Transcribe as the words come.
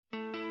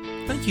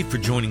Thank you for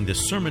joining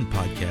this sermon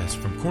podcast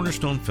from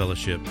Cornerstone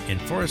Fellowship in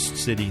Forest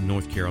City,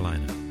 North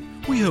Carolina.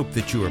 We hope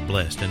that you are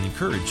blessed and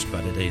encouraged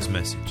by today's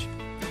message.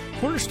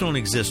 Cornerstone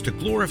exists to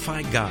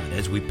glorify God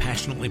as we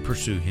passionately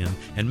pursue Him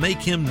and make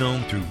Him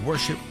known through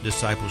worship,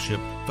 discipleship,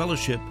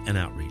 fellowship, and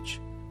outreach.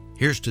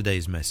 Here's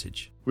today's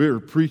message. We are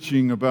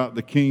preaching about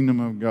the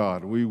kingdom of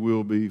God. We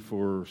will be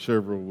for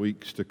several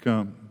weeks to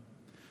come.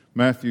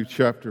 Matthew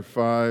chapter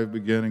 5,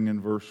 beginning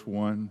in verse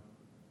 1.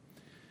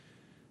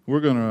 We're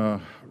going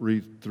to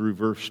read through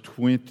verse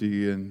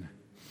 20, and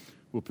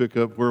we'll pick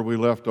up where we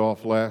left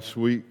off last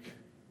week.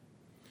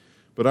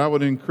 But I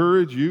would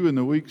encourage you in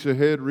the weeks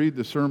ahead, read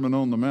the Sermon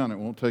on the Mount. It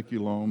won't take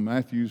you long.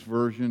 Matthew's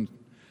version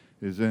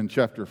is in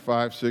chapter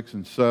 5, 6,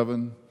 and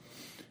 7.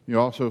 You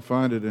also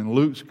find it in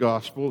Luke's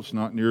Gospel. It's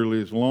not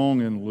nearly as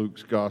long in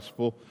Luke's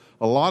Gospel.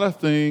 A lot of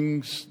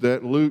things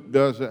that Luke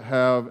doesn't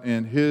have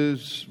in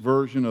his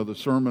version of the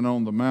Sermon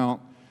on the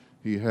Mount,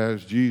 he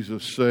has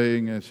Jesus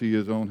saying as he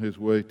is on his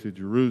way to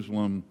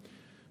Jerusalem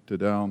to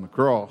die on the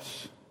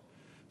cross.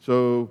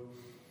 So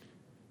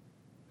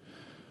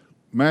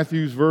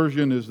Matthew's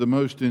version is the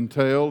most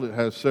entailed. It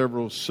has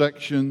several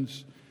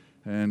sections,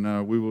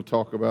 and we will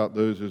talk about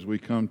those as we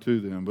come to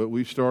them. But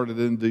we started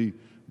in the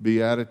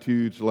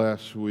Beatitudes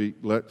last week.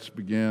 Let's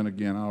begin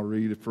again. I'll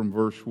read it from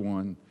verse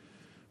 1.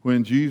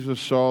 When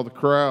Jesus saw the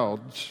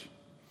crowds,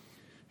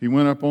 He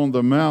went up on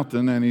the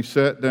mountain and He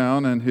sat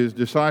down, and His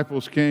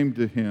disciples came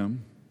to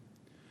Him.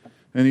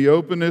 And He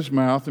opened His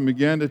mouth and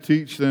began to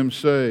teach them,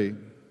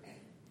 saying,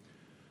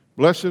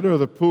 Blessed are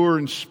the poor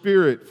in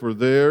spirit, for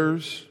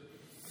theirs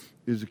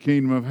is the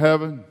kingdom of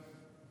heaven.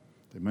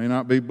 They may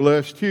not be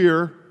blessed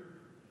here.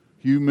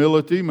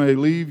 Humility may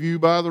leave you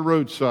by the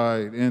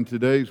roadside in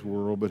today's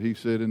world, but He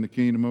said in the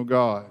kingdom of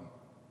God.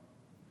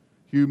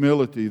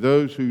 Humility,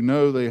 those who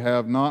know they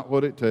have not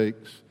what it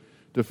takes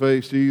to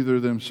face either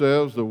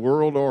themselves, the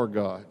world, or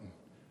God.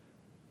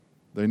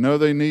 They know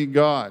they need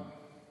God,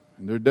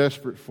 and they're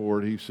desperate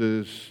for it. He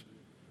says,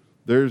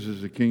 theirs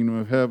is the kingdom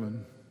of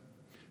heaven.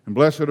 And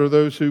blessed are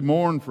those who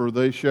mourn, for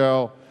they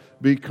shall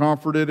be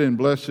comforted, and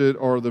blessed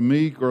are the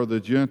meek or the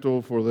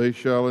gentle, for they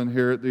shall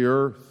inherit the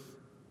earth.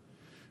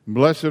 And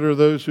blessed are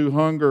those who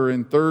hunger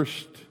and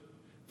thirst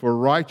for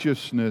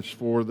righteousness,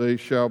 for they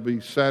shall be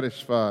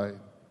satisfied.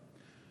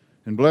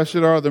 And blessed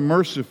are the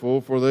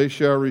merciful, for they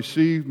shall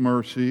receive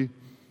mercy.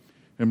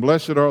 And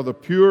blessed are the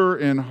pure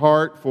in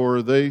heart,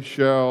 for they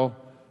shall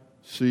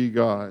see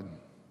God.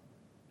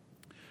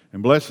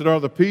 And blessed are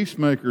the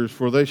peacemakers,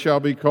 for they shall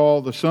be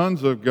called the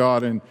sons of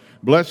God. And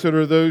blessed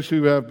are those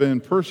who have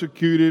been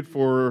persecuted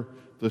for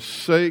the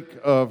sake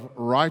of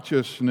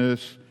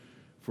righteousness,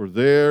 for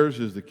theirs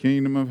is the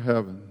kingdom of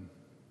heaven.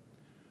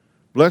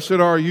 Blessed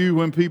are you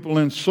when people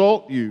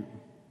insult you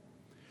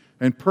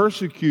and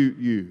persecute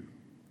you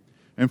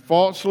and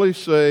falsely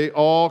say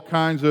all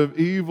kinds of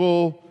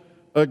evil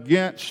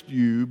against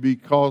you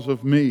because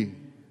of me.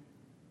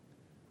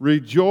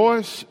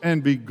 Rejoice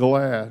and be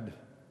glad,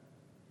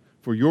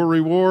 for your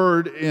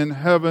reward in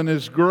heaven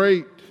is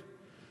great.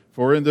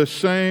 For in the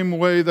same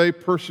way they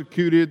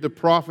persecuted the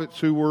prophets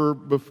who were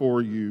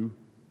before you.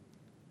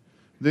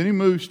 Then he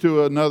moves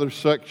to another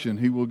section.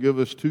 He will give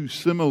us two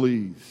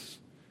similes.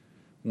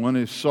 One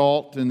is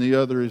salt and the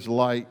other is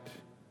light.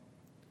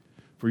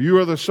 For you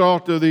are the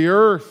salt of the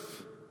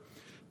earth.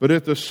 But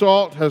if the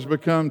salt has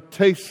become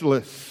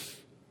tasteless,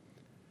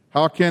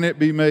 how can it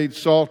be made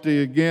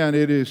salty again?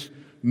 It is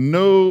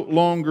no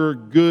longer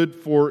good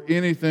for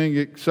anything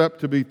except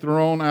to be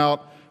thrown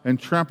out and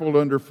trampled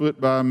underfoot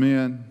by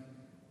men.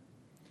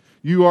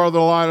 You are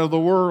the light of the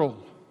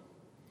world.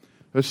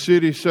 A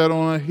city set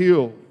on a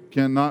hill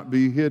cannot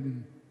be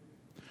hidden.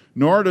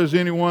 Nor does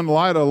anyone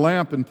light a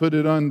lamp and put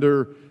it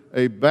under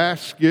a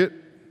basket,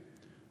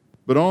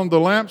 but on the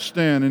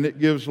lampstand, and it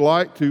gives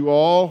light to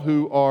all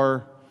who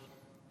are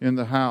in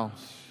the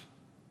house.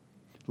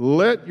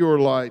 Let your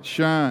light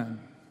shine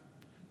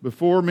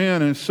before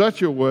men in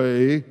such a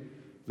way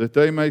that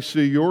they may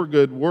see your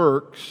good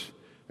works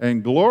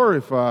and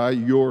glorify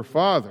your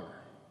Father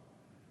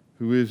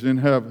who is in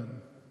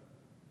heaven.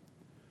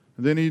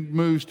 And then he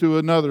moves to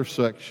another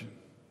section.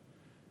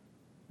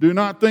 Do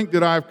not think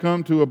that I've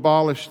come to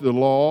abolish the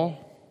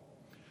law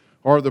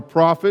or the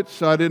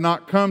prophets. I did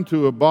not come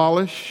to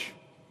abolish,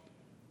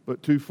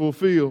 but to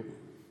fulfill.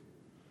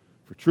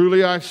 For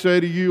truly I say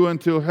to you,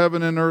 until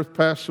heaven and earth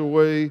pass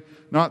away,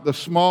 not the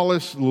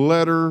smallest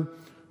letter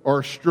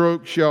or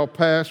stroke shall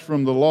pass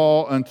from the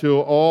law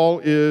until all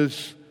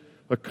is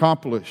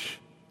accomplished.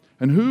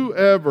 And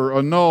whoever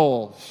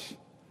annuls,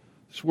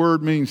 this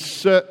word means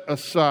set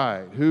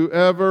aside,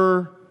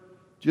 whoever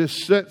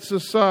just sets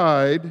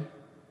aside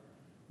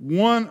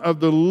one of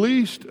the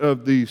least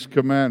of these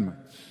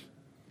commandments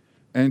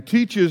and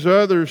teaches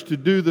others to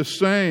do the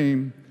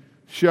same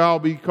shall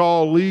be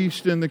called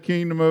least in the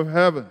kingdom of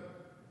heaven.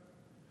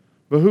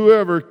 But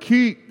whoever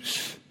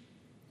keeps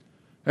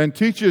and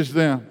teaches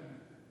them.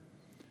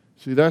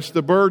 See, that's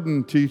the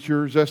burden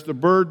teachers, that's the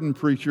burden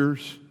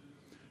preachers,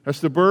 that's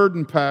the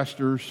burden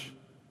pastors.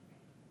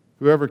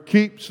 Whoever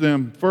keeps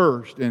them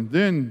first and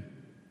then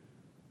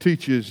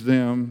teaches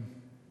them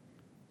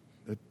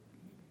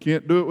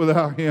Can't do it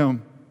without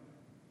Him.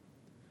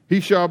 He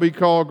shall be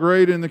called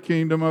great in the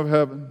kingdom of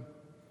heaven.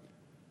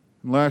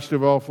 And last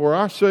of all, for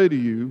I say to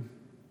you,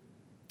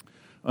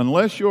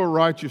 unless your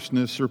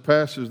righteousness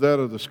surpasses that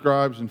of the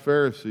scribes and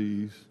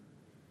Pharisees,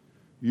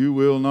 you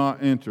will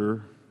not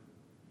enter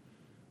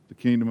the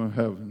kingdom of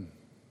heaven.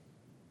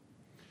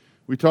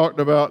 We talked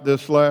about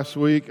this last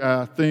week.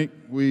 I think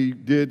we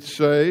did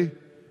say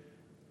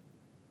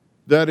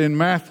that in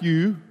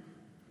Matthew,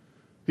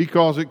 he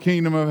calls it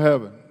kingdom of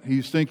heaven.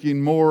 He's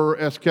thinking more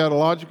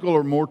eschatological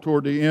or more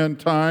toward the end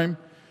time.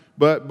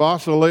 But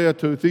basileia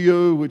to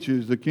theo, which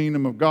is the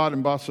kingdom of God,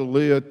 and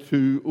basileia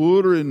to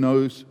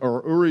urinos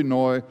or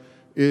urinoi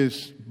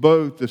is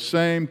both the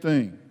same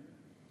thing.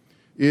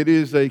 It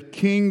is a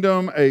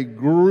kingdom, a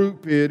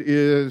group. It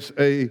is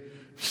a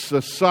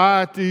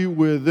society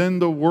within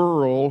the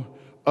world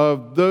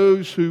of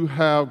those who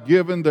have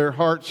given their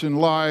hearts and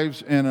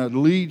lives and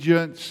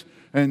allegiance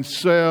and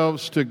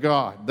selves to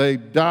God. They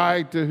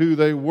died to who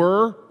they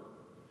were,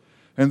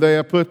 and they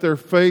have put their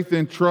faith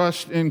and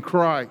trust in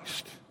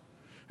Christ,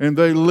 and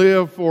they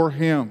live for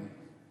Him.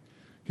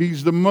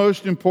 He's the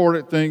most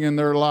important thing in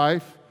their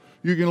life.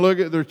 You can look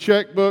at their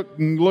checkbook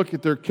and look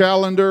at their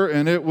calendar,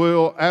 and it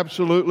will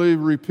absolutely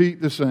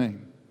repeat the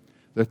same.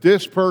 That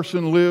this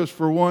person lives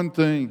for one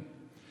thing,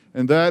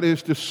 and that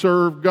is to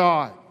serve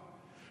God.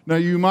 Now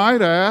you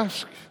might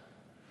ask,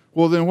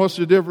 well, then what's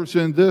the difference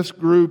in this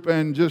group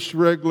and just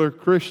regular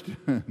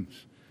Christians?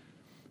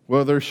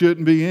 Well, there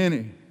shouldn't be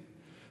any,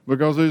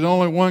 because there's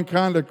only one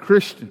kind of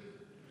Christian,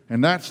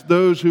 and that's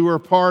those who are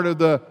part of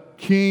the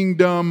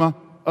kingdom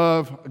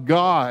of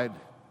God.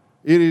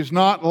 It is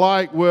not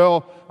like,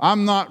 well,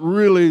 I'm not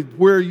really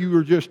where you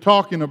were just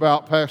talking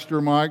about,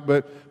 Pastor Mike,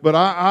 but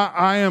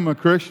I am a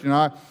Christian.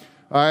 I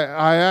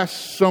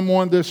asked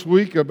someone this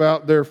week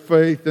about their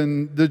faith,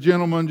 and the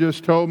gentleman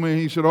just told me,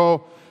 he said,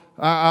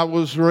 I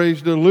was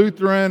raised a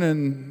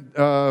Lutheran,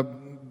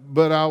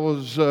 but I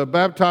was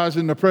baptized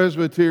in the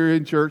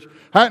Presbyterian church.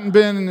 Hadn't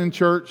been in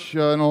church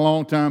in a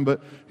long time,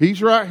 but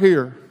he's right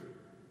here.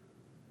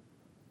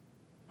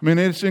 I mean,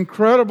 it's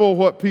incredible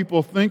what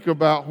people think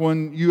about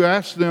when you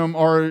ask them,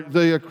 are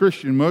they a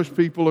Christian? Most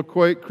people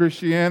equate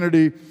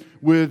Christianity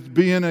with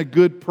being a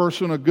good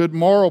person, a good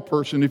moral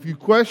person. If you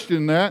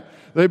question that,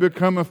 they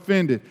become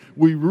offended.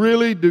 We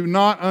really do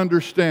not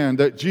understand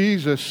that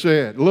Jesus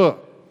said,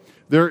 look,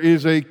 there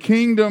is a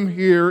kingdom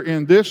here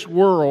in this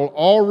world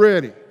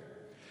already,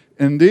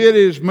 and it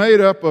is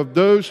made up of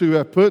those who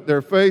have put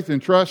their faith and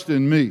trust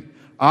in me.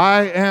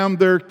 I am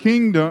their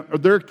kingdom,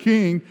 their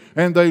king,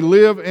 and they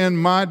live in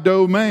my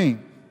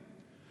domain.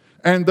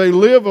 And they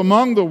live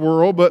among the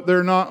world, but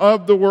they're not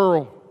of the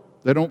world.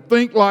 They don't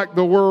think like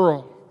the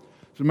world.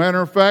 As a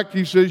matter of fact,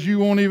 he says you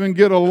won't even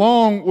get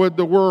along with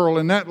the world.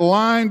 And that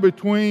line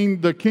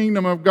between the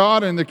kingdom of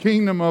God and the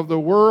kingdom of the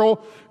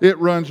world, it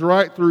runs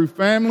right through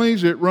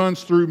families. It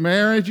runs through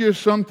marriages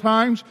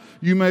sometimes.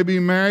 You may be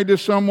married to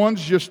someone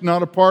who's just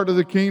not a part of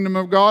the kingdom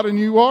of God, and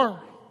you are.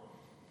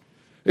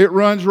 It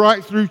runs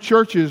right through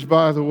churches,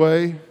 by the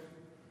way.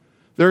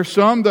 There's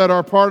some that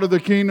are part of the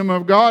kingdom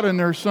of God, and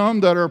there's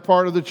some that are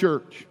part of the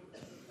church.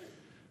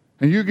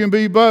 And you can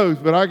be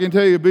both, but I can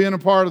tell you, being a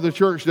part of the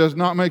church does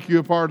not make you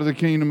a part of the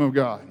kingdom of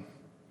God.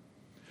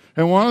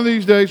 And one of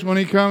these days, when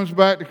He comes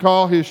back to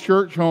call His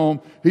church home,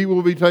 He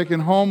will be taking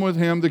home with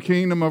Him the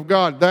kingdom of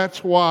God.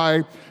 That's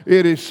why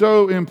it is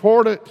so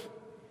important.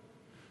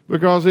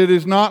 Because it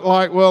is not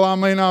like, well, I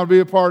may not be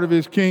a part of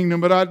His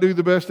kingdom, but I do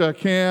the best I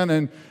can,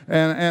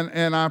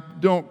 and I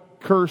don't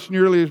curse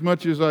nearly as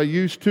much as I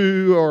used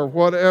to, or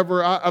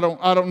whatever. I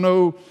don't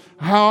know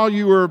how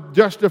you are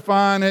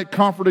justifying it,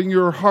 comforting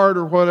your heart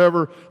or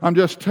whatever. I'm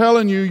just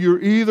telling you,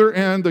 you're either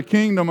in the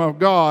kingdom of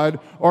God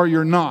or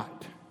you're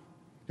not.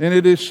 And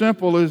it is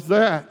simple as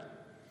that.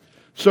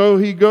 So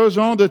he goes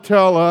on to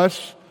tell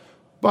us,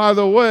 by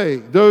the way,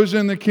 those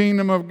in the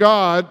kingdom of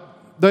God,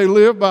 they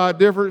live by a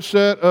different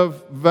set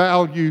of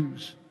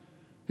values.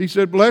 He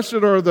said, blessed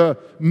are the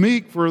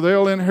meek, for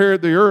they'll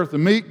inherit the earth. The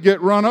meek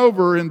get run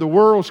over in the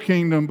world's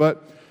kingdom,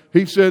 but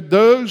he said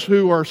those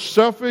who are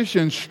selfish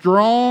and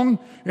strong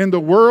in the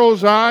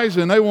world's eyes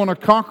and they want to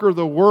conquer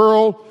the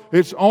world,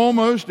 it's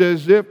almost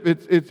as if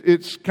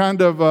it's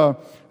kind of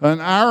an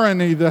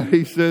irony that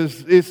he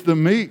says it's the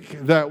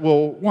meek that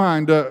will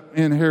wind up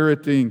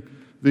inheriting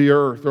the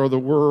earth or the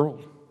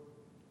world.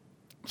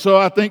 So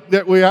I think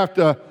that we have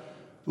to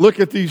look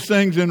at these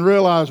things and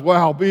realize,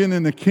 wow, being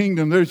in the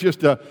kingdom, there's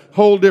just a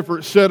whole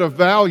different set of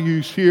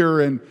values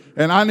here, and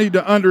I need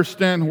to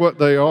understand what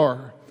they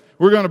are.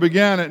 We're going to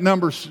begin at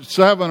number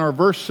 7 or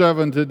verse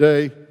 7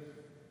 today.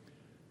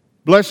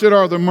 Blessed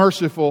are the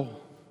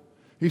merciful.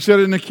 He said,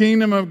 in the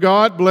kingdom of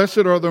God, blessed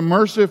are the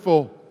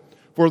merciful,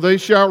 for they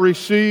shall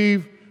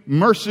receive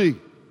mercy.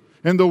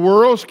 In the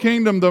world's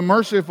kingdom, the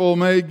merciful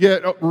may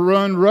get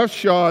run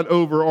roughshod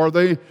over, or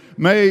they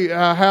may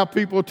have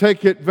people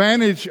take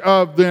advantage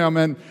of them.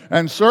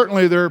 And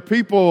certainly there are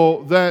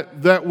people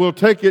that will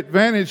take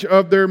advantage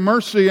of their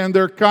mercy and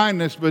their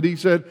kindness. But he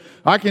said,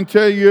 I can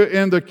tell you,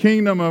 in the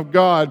kingdom of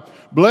God,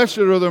 blessed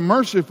are the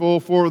merciful,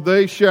 for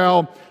they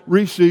shall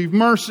receive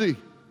mercy.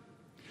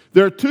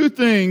 There are two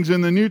things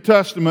in the New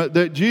Testament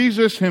that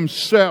Jesus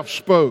himself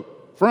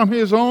spoke from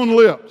his own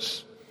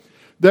lips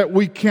that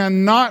we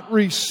cannot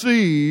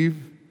receive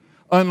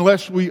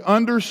unless we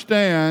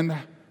understand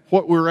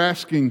what we're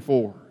asking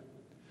for.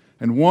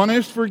 And one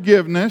is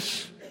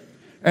forgiveness,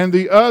 and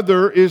the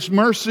other is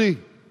mercy.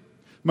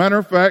 Matter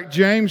of fact,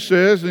 James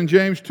says in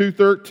James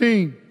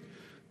 2:13,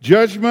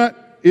 judgment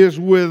is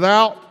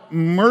without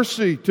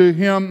mercy to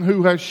him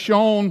who has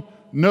shown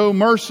no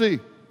mercy.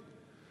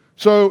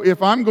 So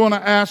if I'm going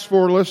to ask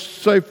for, let's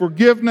say,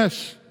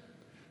 forgiveness,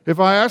 if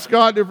I ask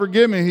God to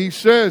forgive me, he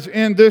says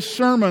in this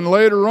sermon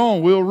later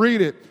on, we'll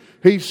read it,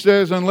 he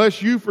says,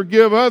 unless you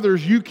forgive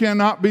others, you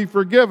cannot be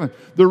forgiven.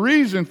 The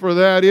reason for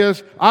that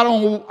is I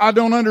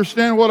don't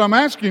understand what I'm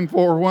asking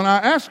for when I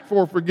ask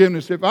for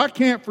forgiveness. If I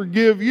can't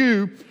forgive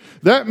you,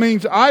 that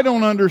means I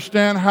don't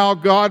understand how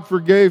God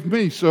forgave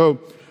me. So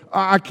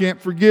I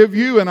can't forgive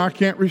you and I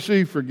can't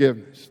receive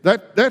forgiveness.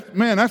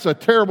 That's a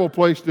terrible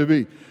place to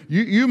be.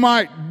 You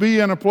might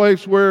be in a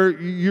place where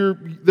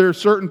there are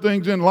certain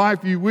things in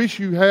life you wish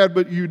you had,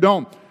 but you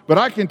don't. But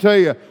I can tell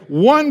you,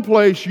 one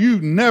place you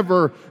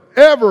never,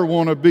 ever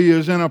want to be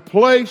is in a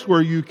place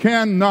where you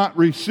cannot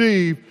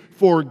receive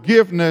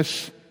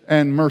forgiveness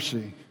and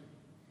mercy.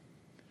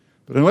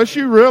 But unless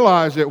you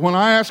realize that when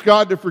I ask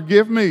God to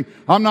forgive me,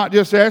 I'm not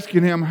just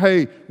asking him,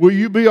 hey, will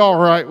you be all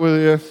right with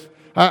this?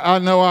 I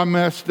know I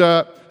messed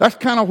up. That's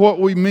kind of what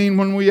we mean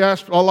when we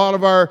ask a lot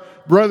of our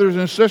brothers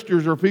and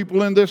sisters or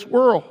people in this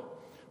world.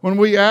 When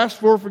we ask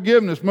for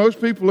forgiveness, most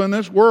people in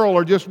this world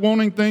are just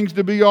wanting things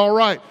to be all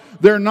right.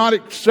 They're not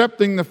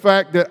accepting the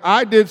fact that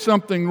I did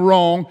something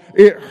wrong.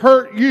 It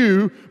hurt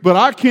you, but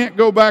I can't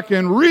go back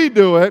and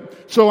redo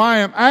it. So I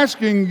am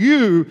asking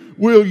you,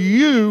 will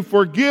you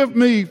forgive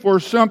me for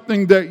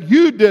something that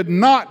you did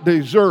not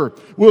deserve?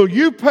 Will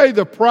you pay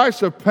the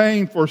price of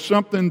pain for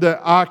something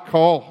that I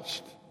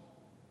caused?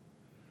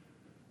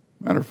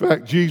 Matter of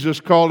fact, Jesus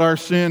called our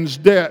sins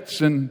debts,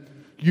 and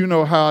you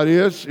know how it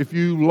is. If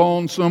you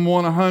loan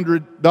someone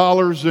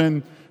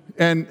 $100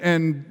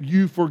 and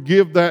you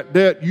forgive that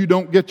debt, you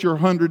don't get your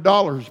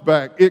 $100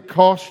 back. It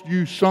costs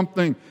you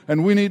something,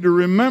 and we need to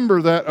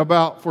remember that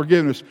about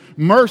forgiveness.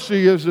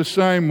 Mercy is the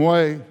same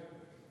way.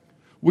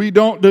 We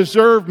don't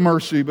deserve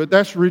mercy, but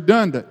that's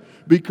redundant,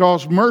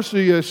 because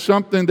mercy is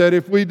something that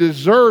if we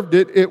deserved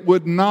it, it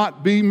would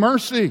not be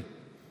mercy.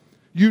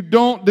 You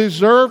don't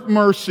deserve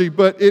mercy,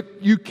 but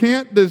you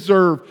can't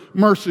deserve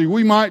mercy.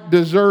 We might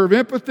deserve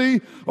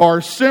empathy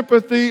or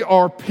sympathy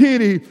or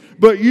pity,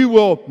 but you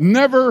will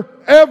never,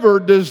 ever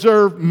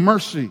deserve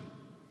mercy.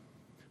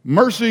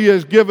 Mercy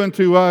is given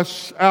to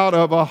us out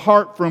of a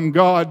heart from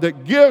God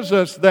that gives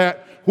us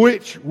that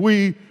which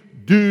we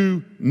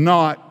do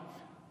not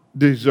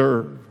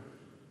deserve.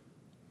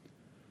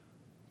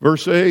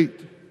 Verse 8,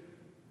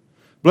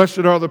 blessed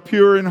are the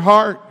pure in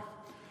heart,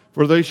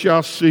 for they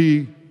shall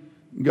see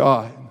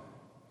God.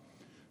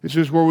 This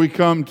is where we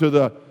come to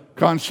the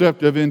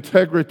concept of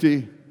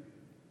integrity.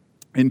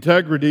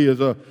 Integrity is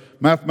a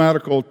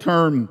mathematical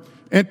term,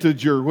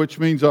 integer, which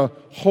means a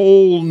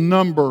whole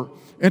number.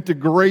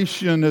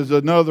 Integration is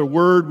another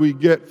word we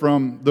get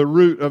from the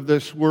root of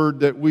this word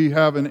that we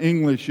have in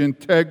English,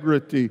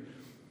 integrity.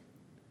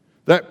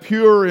 That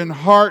pure in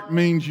heart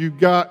means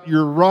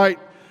you're right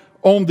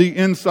on the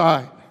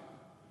inside.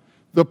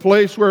 The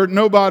place where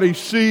nobody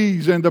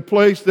sees, and the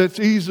place that's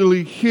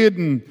easily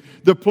hidden.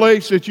 The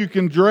place that you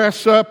can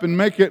dress up and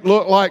make it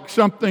look like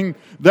something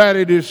that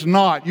it is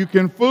not. You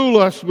can fool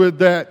us with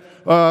that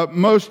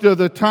most of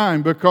the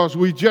time because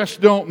we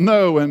just don't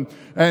know. And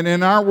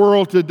in our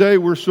world today,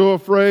 we're so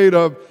afraid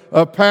of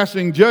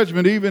passing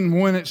judgment, even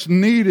when it's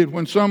needed.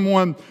 When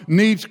someone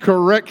needs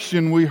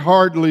correction, we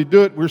hardly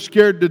do it. We're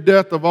scared to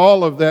death of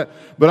all of that.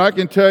 But I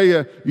can tell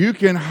you, you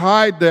can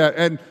hide that.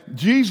 And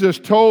Jesus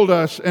told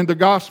us in the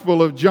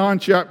Gospel of John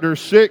chapter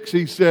 6,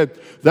 he said,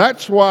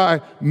 that's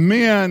why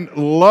men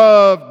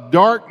love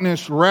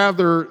darkness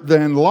rather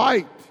than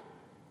light.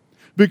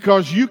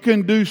 Because you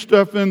can do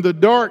stuff in the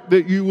dark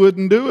that you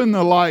wouldn't do in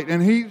the light.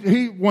 And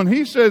he when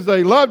he says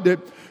they loved it,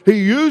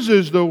 he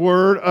uses the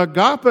word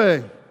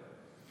agape.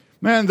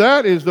 Man,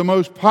 that is the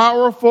most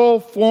powerful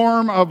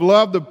form of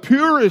love, the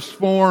purest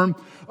form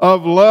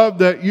of love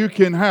that you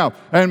can have.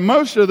 And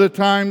most of the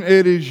time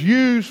it is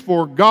used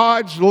for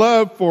God's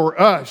love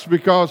for us,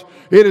 because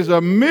it is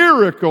a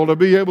miracle to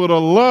be able to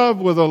love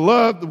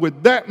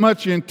with that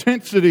much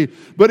intensity.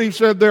 But he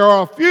said there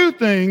are a few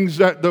things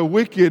that the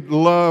wicked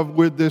love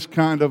with this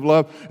kind of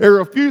love. There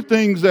are a few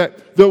things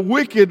that the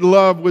wicked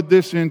love with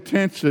this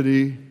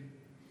intensity.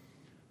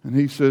 And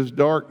he says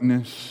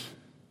darkness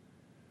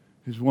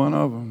is one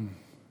of them.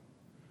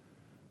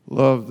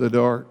 Love the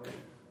dark.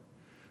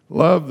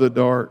 Love the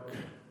dark.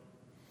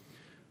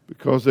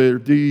 because their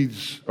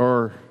deeds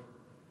are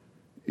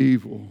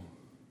evil.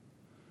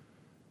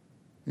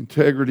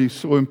 Integrity is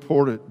so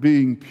important,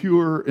 being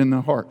pure in the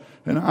heart.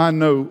 And I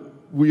know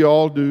we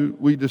all do.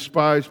 We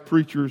despise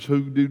preachers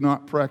who do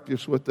not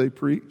practice what they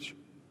preach.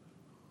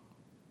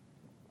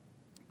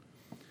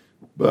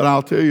 But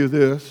I'll tell you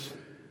this,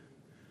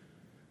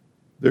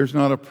 there's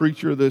not a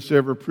preacher that's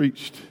ever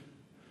preached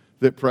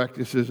that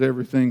practices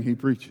everything he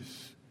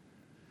preaches.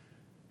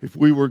 If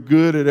we were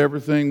good at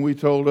everything we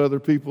told other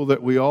people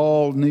that we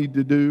all need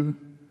to do,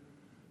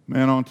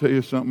 man, I'll tell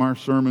you something, our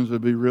sermons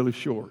would be really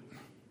short.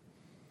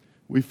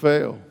 We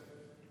fail.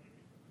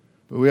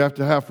 But we have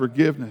to have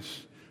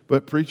forgiveness.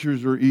 But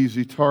preachers are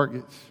easy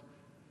targets.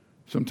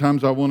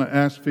 Sometimes I want to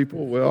ask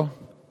people, well,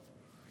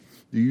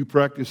 do you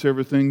practice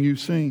everything you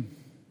sing?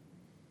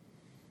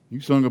 You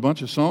sung a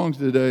bunch of songs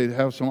today that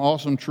have some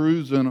awesome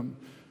truths in them.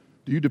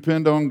 Do you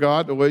depend on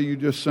God the way you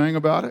just sang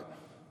about it?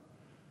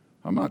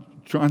 I'm not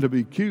trying to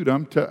be cute.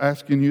 I'm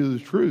asking you the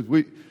truth.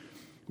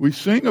 We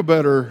sing a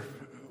better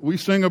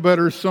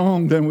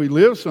song than we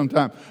live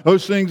sometimes.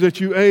 Those things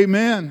that you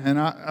amen, and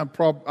I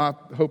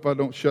hope I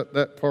don't shut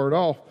that part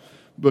off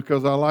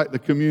because I like the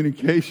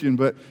communication.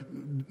 But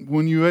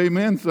when you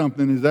amen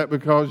something, is that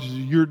because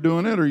you're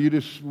doing it or you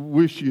just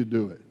wish you'd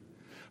do it?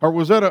 Or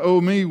was that a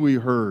oh me we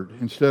heard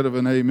instead of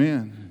an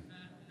amen?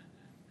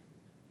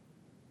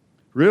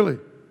 Really?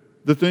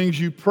 The things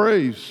you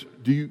praise,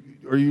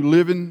 are you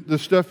living the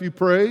stuff you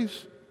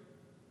praise?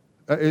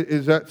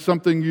 Is that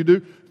something you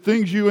do?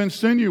 Things you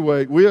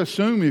insinuate. We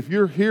assume if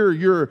you're here,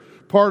 you're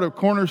part of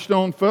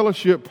Cornerstone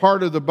Fellowship,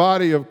 part of the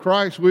body of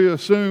Christ. We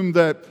assume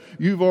that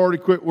you've already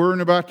quit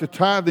worrying about the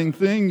tithing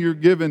thing. You're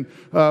given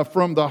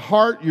from the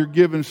heart. You're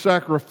given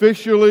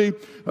sacrificially.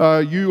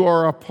 You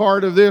are a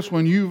part of this.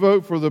 When you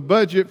vote for the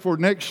budget for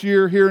next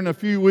year here in a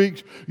few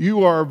weeks,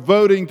 you are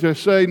voting to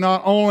say,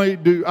 not only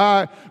do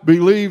I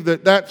believe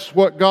that that's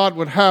what God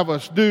would have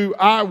us do,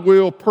 I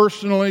will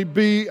personally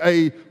be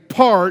a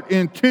part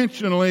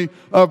intentionally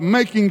of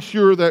making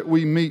sure that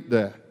we meet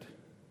that.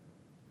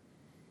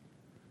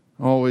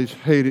 I always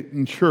hate it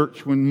in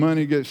church when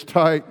money gets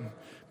tight.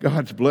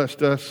 God's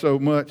blessed us so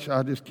much.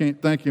 I just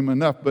can't thank Him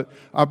enough. But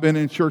I've been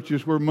in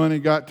churches where money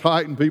got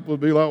tight and people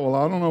would be like, well,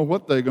 I don't know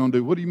what they're going to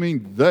do. What do you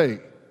mean they?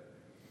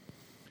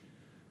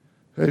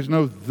 There's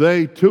no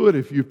they to it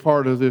if you're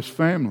part of this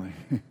family.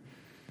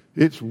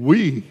 It's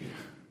we.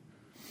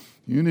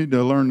 You need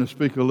to learn to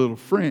speak a little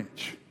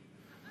French.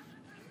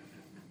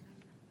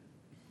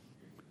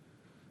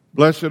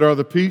 Blessed are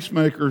the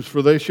peacemakers,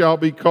 for they shall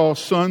be called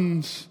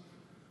sons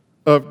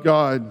of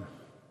God.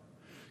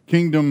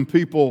 Kingdom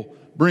people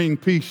bring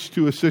peace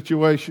to a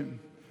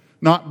situation,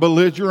 not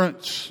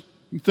belligerence.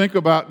 You think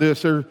about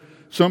this. There are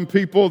some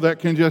people that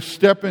can just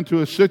step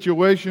into a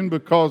situation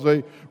because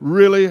they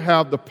really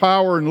have the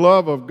power and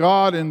love of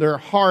God in their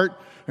heart,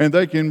 and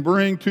they can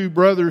bring two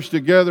brothers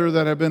together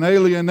that have been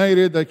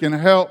alienated. They can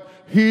help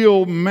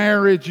heal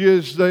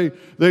marriages. They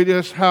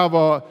just have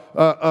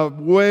a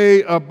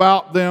way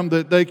about them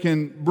that they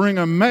can bring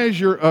a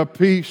measure of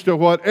peace to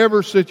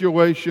whatever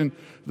situation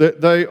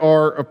that they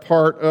are a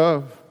part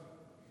of.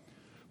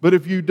 But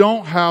if you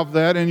don't have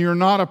that and you're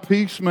not a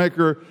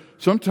peacemaker,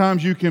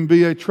 sometimes you can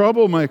be a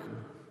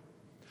troublemaker.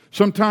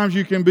 Sometimes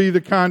you can be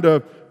the kind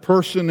of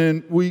person,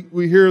 and we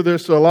hear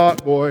this a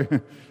lot, boy.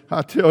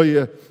 I tell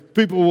you,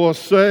 people will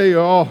say,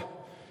 oh,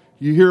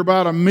 you hear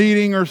about a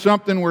meeting or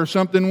something where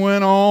something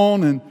went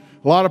on and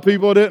a lot of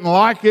people didn't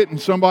like it, and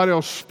somebody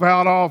will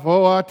spout off,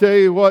 oh, I tell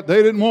you what,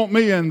 they didn't want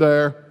me in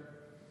there.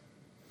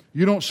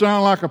 You don't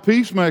sound like a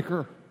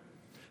peacemaker.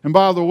 And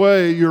by the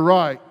way, you're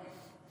right.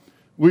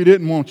 We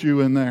didn't want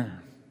you in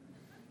there.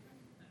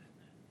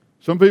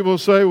 Some people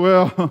say,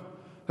 well,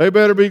 they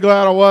better be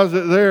glad I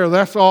wasn't there.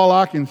 That's all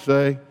I can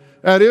say.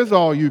 That is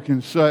all you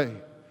can say,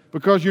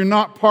 because you're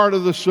not part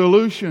of the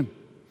solution.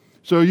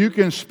 So you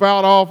can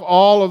spout off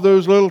all of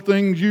those little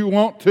things you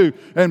want to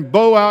and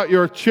bow out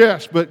your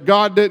chest. But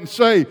God didn't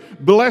say,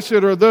 blessed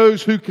are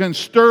those who can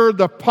stir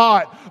the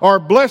pot, or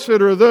blessed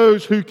are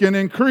those who can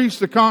increase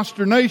the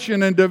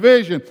consternation and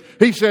division.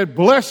 He said,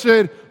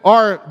 blessed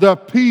are the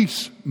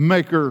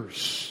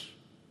peacemakers.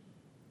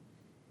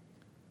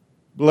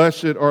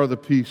 Blessed are the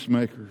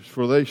peacemakers,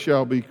 for they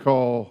shall be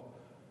called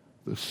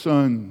the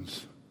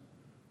sons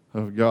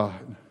of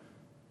God.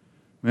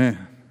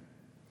 Man.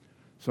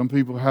 Some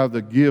people have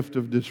the gift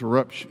of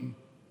disruption.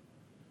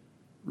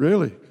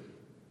 Really.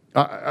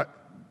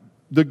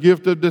 The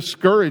gift of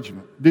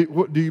discouragement.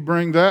 Do you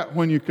bring that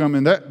when you come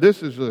in?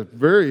 This is a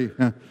very,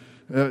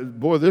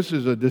 this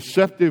is a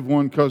deceptive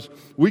one, because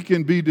we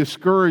can be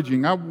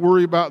discouraging. I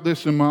worry about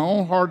this in my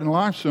own heart and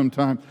life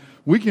sometimes.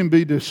 We can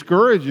be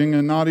discouraging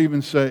and not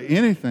even say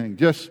anything.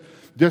 Just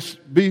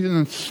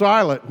being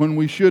silent when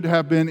we should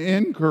have been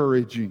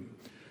encouraging.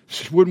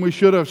 When we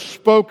should have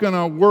spoken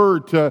a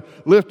word to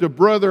lift a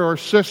brother or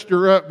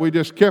sister up, we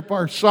just kept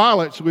our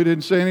silence. We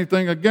didn't say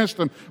anything against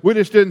them. We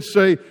just didn't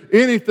say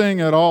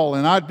anything at all.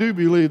 And I do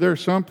believe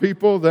there's some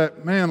people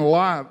that, man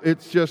alive,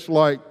 it's just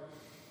like,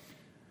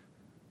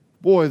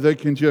 boy, they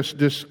can just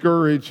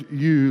discourage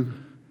you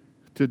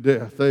to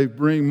death. They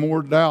bring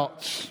more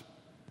doubts.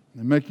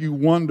 They make you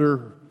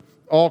wonder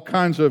all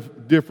kinds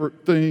of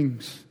different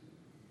things.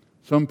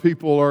 Some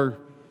people are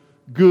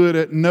good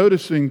at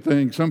noticing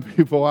things. Some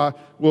people I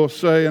will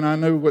say, and I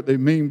know what they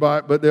mean by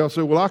it, but they'll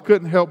say, well, I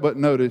couldn't help but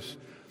notice.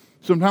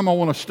 Sometimes I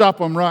want to stop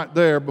them right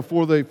there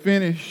before they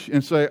finish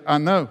and say, I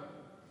know.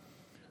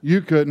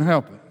 You couldn't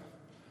help it.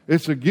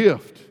 It's a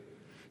gift.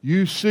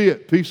 You see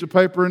it. Piece of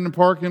paper in the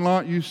parking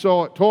lot, you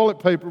saw it. Toilet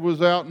paper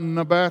was out in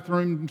the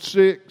bathroom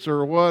 6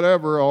 or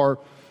whatever, or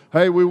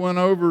hey, we went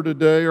over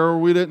today, or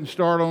we didn't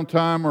start on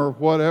time, or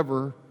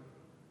whatever.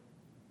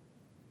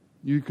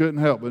 You couldn't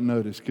help but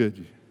notice, could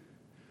you?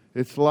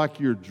 It's like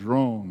you're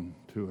drawn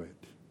to it.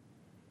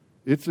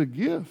 It's a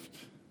gift.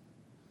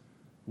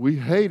 We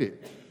hate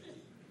it.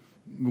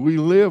 We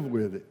live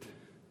with it.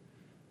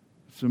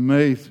 It's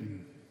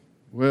amazing.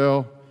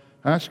 Well,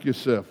 ask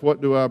yourself,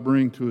 what do I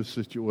bring to a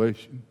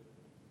situation?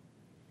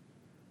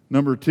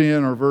 Number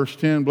 10 or verse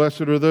 10,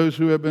 blessed are those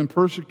who have been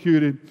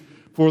persecuted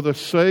for the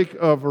sake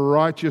of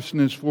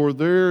righteousness, for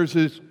theirs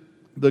is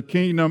the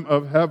kingdom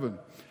of heaven.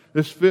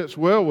 This fits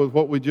well with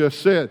what we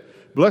just said.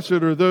 Blessed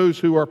are those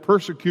who are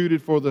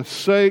persecuted for the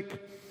sake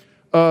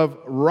of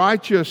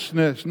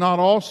righteousness. Not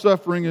all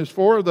suffering is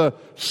for the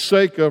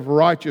sake of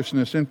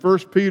righteousness. In 1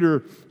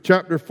 Peter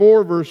chapter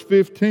 4, verse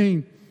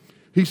 15,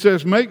 he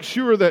says, make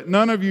sure that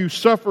none of you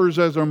suffers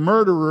as a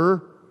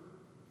murderer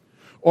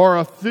or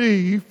a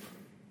thief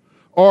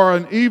or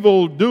an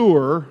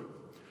evildoer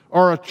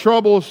or a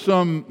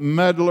troublesome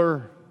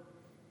meddler.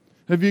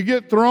 If you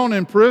get thrown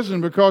in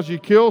prison because you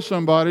kill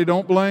somebody,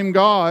 don't blame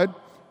God.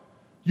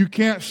 You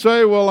can't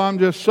say, well, I'm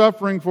just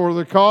suffering for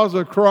the cause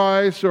of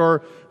Christ,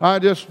 or I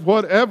just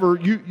whatever.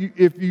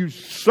 If you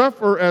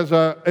suffer as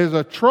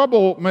a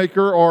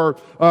troublemaker or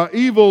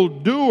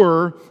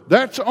evildoer,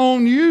 that's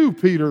on you,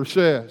 Peter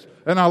says.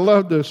 And I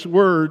love this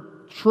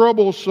word,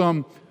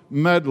 troublesome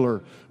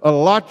meddler.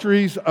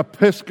 Alatris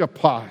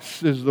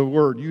episkopos is the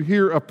word. You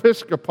hear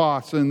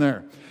episkopos in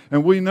there.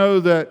 And we know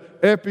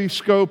that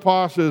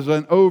episkopos is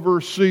an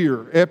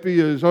overseer. Epi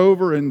is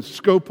over and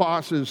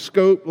skopos is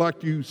scope,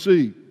 like you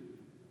see.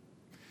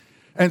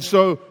 And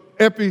so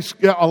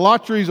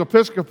alatris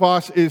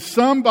episkopos is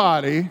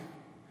somebody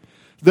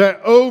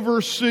that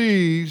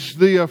oversees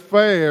the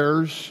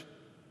affairs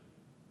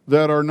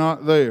that are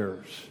not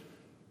theirs.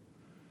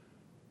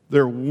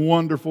 They're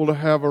wonderful to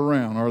have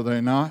around, are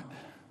they not?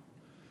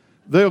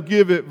 They'll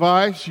give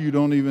advice you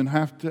don't even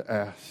have to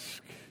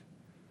ask.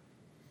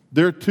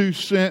 Their 2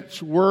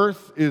 cents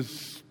worth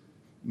is,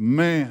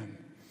 man,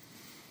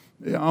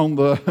 on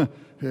the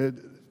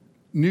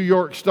New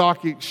York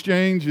Stock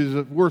Exchange is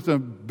worth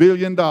 $1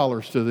 billion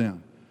to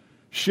them.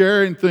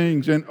 Sharing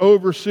things and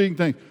overseeing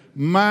things,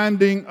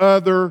 minding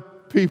other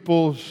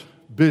people's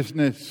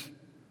business.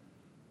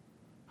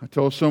 I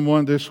told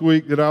someone this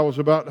week that I was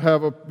about to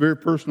have a very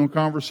personal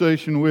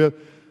conversation with.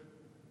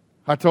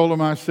 I told him,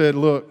 I said,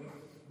 look,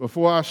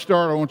 before I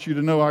start, I want you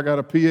to know I got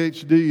a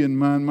PhD in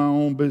mind my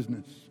own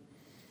business.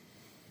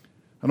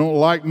 I don't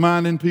like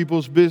minding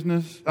people's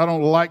business. I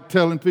don't like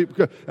telling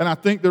people. And I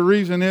think the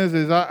reason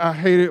is I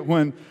hate it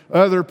when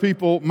other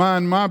people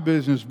mind my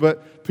business.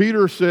 But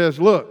Peter says,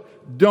 look,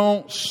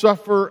 don't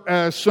suffer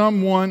as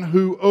someone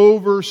who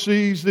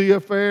oversees the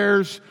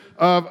affairs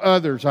of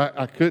others.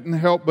 I couldn't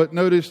help but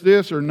notice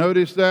this or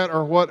notice that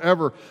or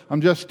whatever. I'm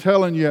just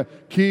telling you,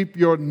 keep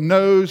your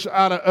nose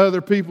out of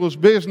other people's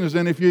business.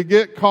 And if you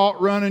get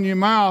caught running your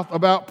mouth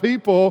about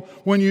people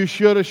when you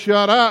should have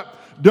shut up,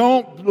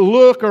 don't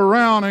look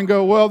around and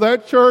go, well,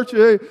 that church,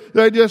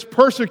 they just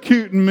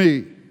persecuting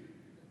me.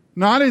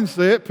 No, I didn't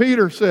say it.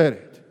 Peter said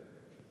it.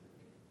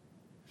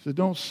 He said,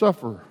 don't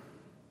suffer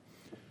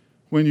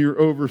when you're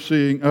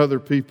overseeing other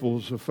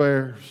people's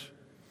affairs.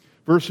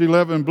 Verse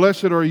 11,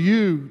 blessed are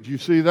you. Do you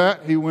see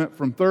that? He went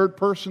from third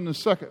person to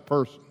second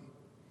person.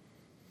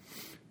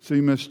 See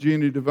Miss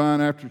Jeannie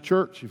Devine after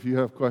church if you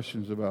have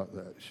questions about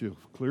that. She'll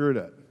clear it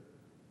up.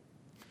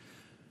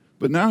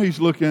 But now he's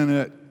looking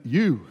at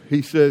you.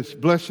 He says,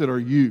 blessed are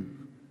you.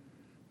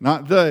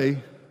 Not they.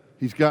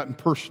 He's gotten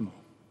personal.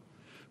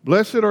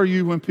 Blessed are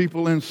you when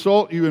people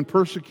insult you and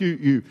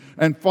persecute you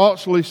and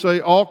falsely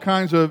say all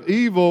kinds of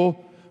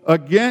evil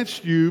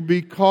against you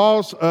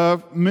because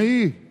of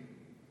me.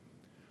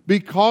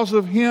 Because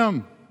of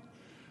him.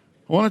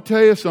 I want to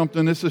tell you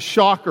something. It's a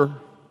shocker.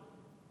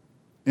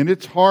 And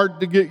it's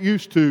hard to get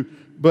used to.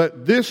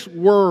 But this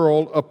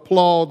world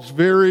applauds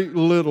very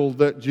little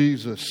that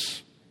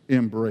Jesus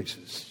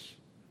embraces.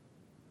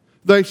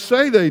 They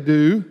say they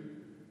do.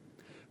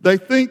 They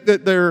think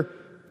that they're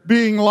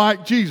being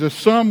like Jesus.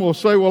 Some will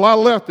say, well, I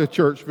left the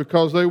church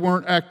because they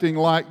weren't acting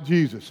like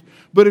Jesus.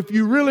 But if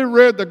you really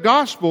read the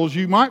Gospels,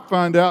 you might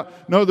find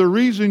out, no, the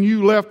reason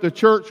you left the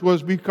church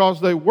was because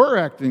they were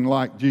acting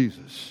like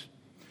Jesus.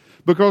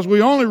 Because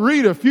we only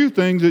read a few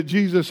things that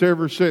Jesus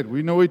ever said.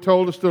 We know He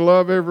told us to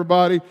love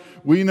everybody.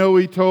 We know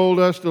He told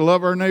us to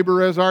love our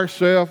neighbor as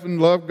ourselves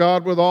and love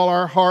God with all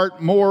our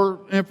heart. More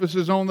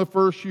emphasis on the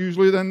first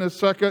usually than the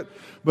second.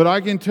 But I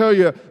can tell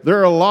you, there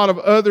are a lot of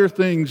other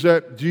things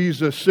that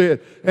Jesus said.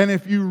 And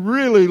if you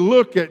really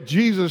look at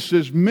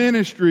Jesus'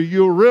 ministry,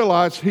 you'll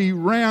realize He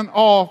ran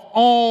off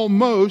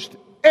almost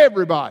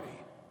everybody.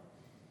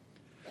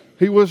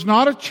 He was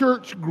not a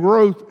church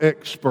growth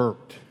expert.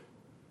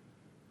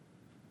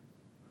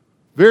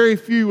 Very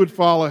few would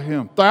follow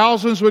Him.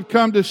 Thousands would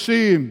come to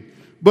see Him,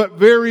 but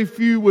very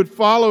few would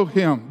follow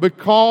Him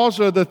because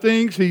of the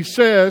things He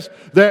says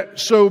that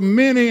so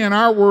many in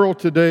our world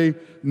today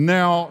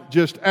now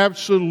just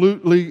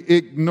absolutely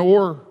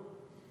ignore.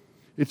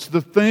 It's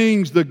the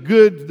things, the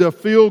good, the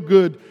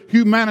feel-good,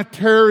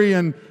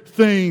 humanitarian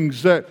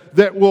things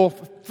that will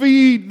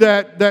feed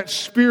that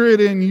spirit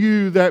in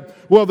you that,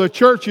 well, the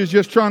church is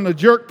just trying to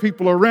jerk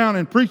people around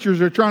and preachers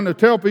are trying to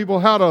tell people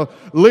how to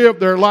live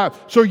their life.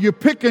 So you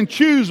pick and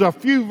choose a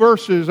few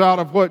verses out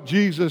of what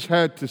Jesus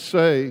had to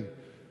say.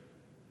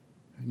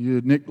 And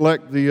you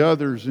neglect the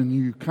others and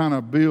you kind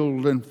of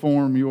build and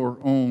form your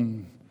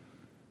own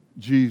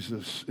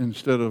Jesus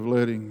instead of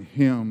letting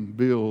Him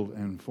build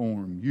and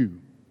form you.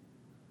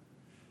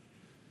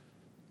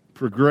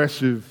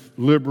 Progressive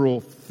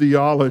liberal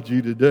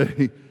theology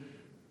today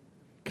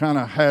kind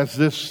of has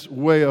this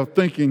way of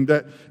thinking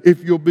that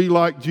if you'll be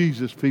like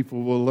Jesus,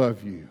 people will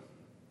love you.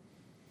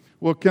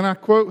 Well, can I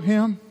quote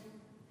Him?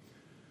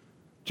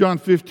 John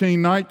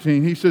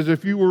 15:19, He says,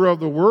 if you were of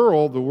the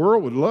world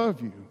would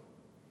love you.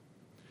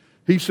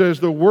 He says,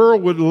 the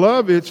world would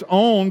love its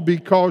own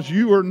because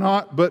you are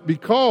not, but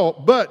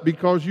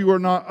because you are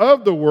not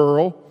of the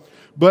world,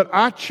 but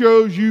I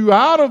chose you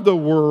out of the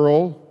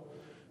world.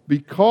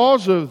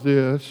 Because of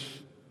this,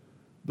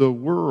 the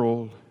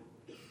world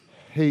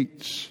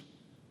hates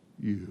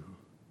you.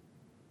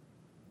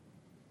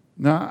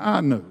 Now,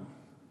 I know.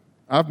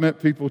 I've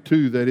met people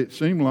too that it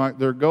seemed like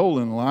their goal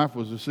in life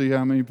was to see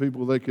how many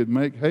people they could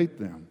make hate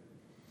them.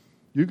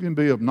 You can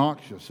be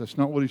obnoxious. That's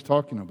not what He's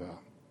talking about.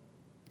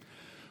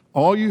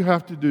 All you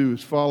have to do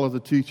is follow the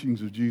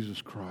teachings of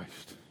Jesus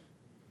Christ.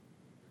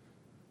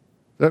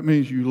 That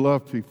means you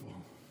love people.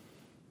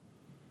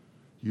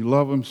 You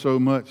love them so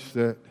much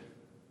that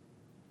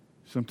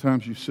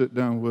sometimes you sit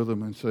down with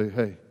them and say,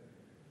 hey,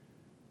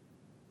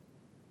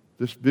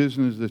 this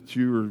business that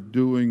you are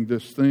doing,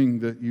 this thing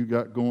that you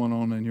got going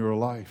on in your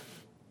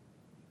life,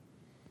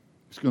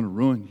 it's going to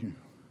ruin you.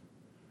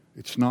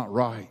 It's not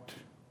right.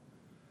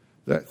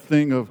 That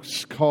thing of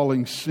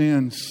calling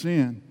sin,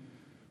 sin,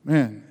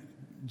 man,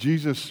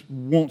 Jesus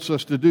wants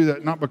us to do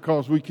that, not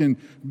because we can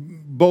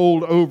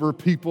bowl over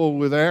people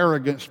with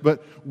arrogance,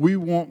 but we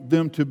want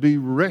them to be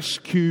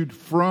rescued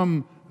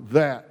from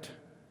that.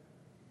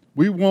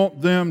 We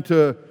want them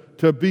to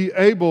be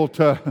able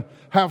to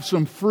have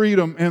some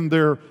freedom in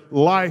their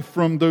life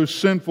from those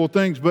sinful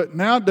things. But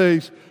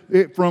nowadays,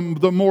 from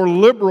the more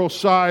liberal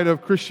side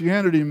of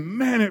Christianity,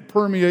 man, it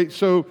permeates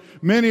so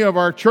many of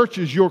our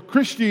churches. Your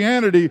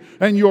Christianity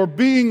and your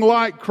being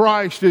like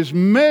Christ is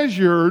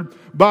measured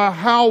by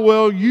how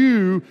well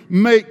you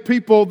make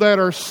people that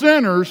are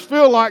sinners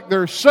feel like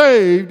they're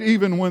saved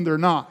even when they're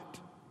not.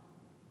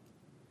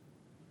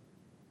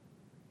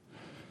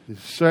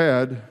 It's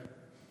sad.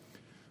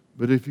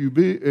 But if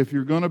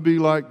you're going to be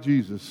like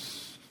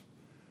Jesus,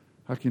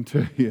 I can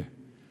tell you,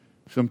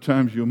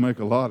 sometimes you'll make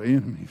a lot of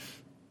enemies.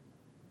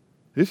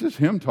 This is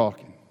Him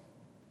talking.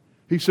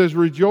 He says,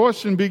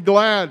 rejoice and be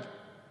glad,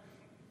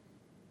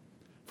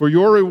 for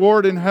your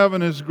reward in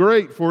heaven is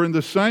great. For in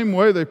the same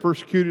way they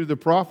persecuted the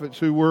prophets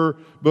who were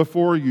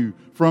before you.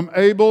 From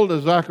Abel to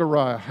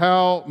Zechariah,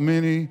 how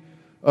many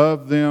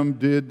of them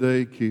did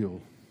they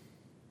kill?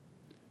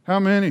 How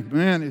many?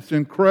 Man, it's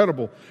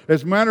incredible.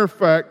 As a matter of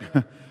fact,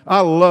 I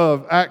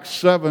love Acts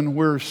 7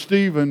 where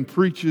Stephen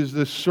preaches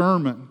this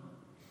sermon.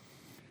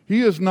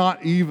 He is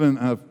not even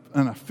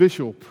an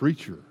official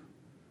preacher.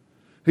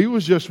 He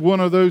was just one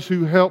of those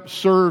who helped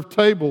serve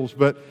tables.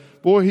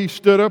 But boy, he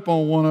stood up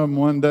on one of them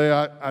one day.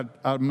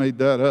 I made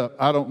that up.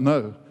 I don't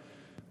know.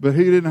 But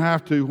he didn't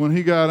have to. When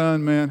he got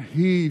unmanned,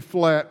 he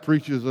flat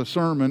preaches a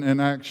sermon in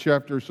Acts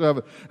chapter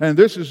 7. And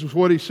this is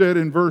what he said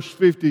in verse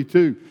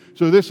 52.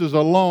 So this is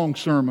a long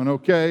sermon,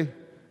 okay?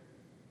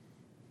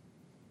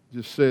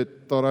 Just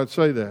thought I'd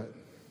say that.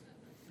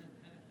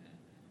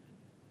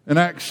 In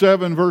Acts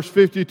 7, verse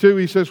 52,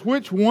 he says,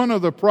 which one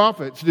of the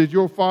prophets did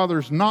your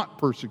fathers not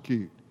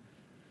persecute?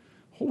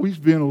 Oh, he's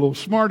being a little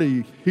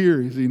smarty here,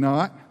 is he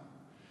not?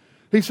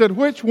 He said,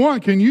 which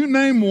one? Can you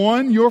name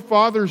one your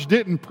fathers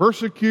didn't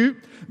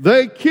persecute?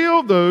 They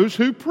killed those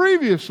who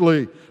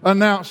previously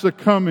announced the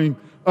coming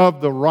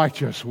of the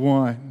righteous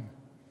one.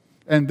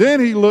 And then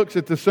he looks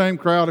at the same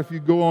crowd, if you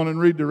go on and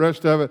read the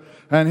rest of it,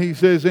 and he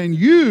says, and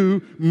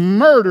you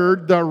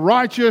murdered the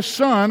righteous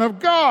Son of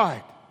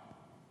God.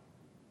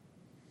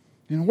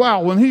 And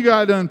wow, when he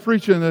got done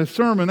preaching the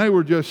sermon, they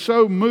were just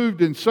so moved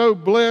and so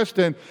blessed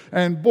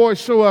and boy,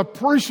 so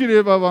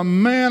appreciative of a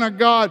man of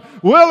God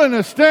willing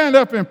to stand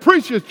up and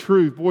preach the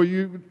truth. Boy,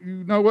 you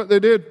know what they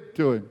did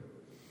to him.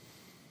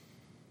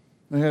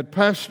 They had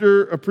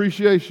Pastor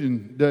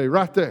Appreciation Day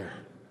right there.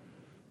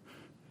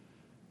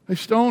 They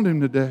stoned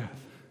him to death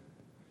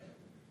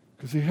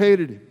because he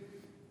hated him.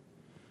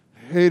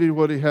 He hated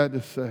what he had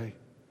to say.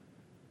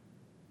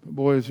 But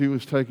boy, as he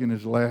was taking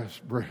his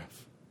last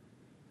breath,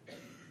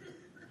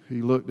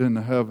 he looked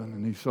into heaven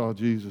and he saw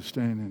Jesus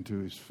standing to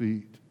his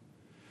feet.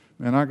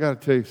 Man, I got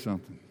to tell you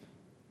something.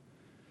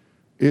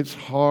 It's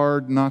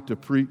hard not to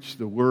preach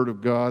the Word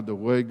of God the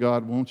way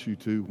God wants you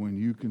to when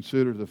you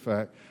consider the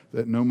fact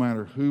that no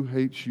matter who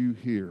hates you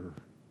here,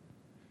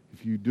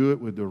 if you do it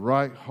with the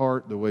right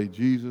heart the way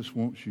Jesus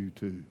wants you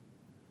to,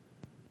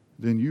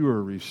 then you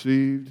are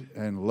received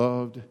and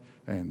loved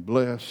and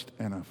blessed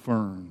and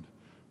affirmed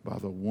by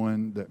the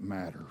one that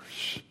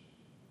matters.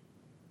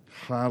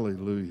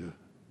 Hallelujah.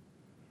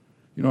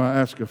 You know, I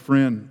asked a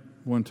friend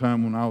one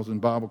time when I was in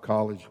Bible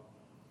college.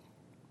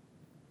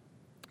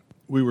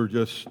 We were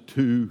just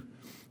two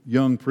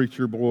young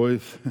preacher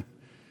boys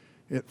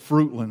at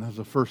Fruitland. That was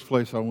the first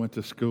place I went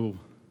to school.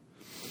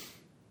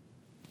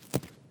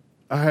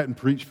 I hadn't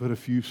preached but a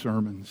few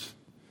sermons.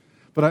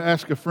 But I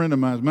asked a friend of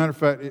mine. As a matter of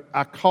fact,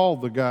 I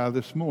called the guy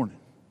this morning.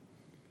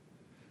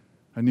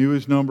 I knew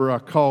his number. I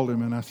called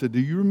him and I said, "Do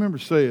you remember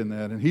saying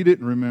that?" And he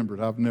didn't remember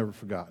it. I've never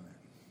forgotten it.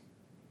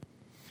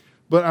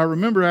 But I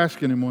remember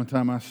asking him one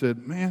time, I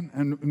said, "Man,"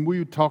 and we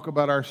would talk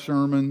about our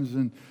sermons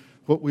and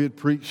what we had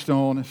preached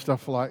on and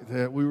stuff like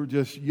that. We were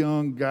just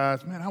young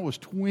guys. Man, I was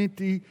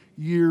 20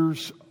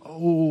 years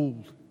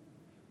old.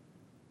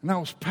 And I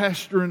was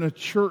pastoring a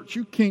church.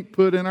 You can't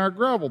put in our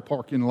gravel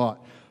parking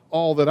lot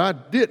all that I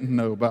didn't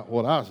know about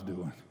what I was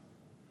doing.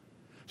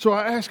 So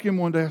I asked him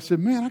one day, I said,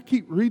 "Man, I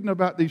keep reading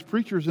about these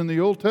preachers in the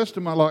Old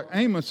Testament like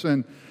Amos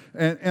and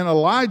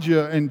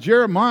Elijah and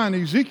Jeremiah and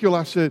Ezekiel."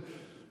 I said,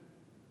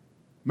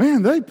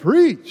 "Man, they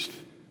preached."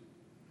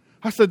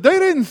 I said, "They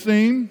didn't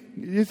seem,"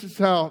 this is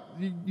how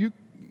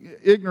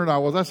ignorant I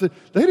was. I said,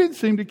 "They didn't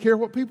seem to care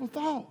what people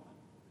thought."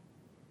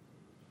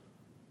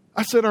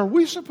 I said, "Are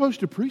we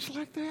supposed to preach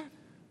like that?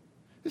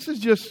 This is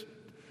just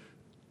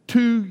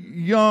two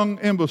young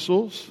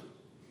imbeciles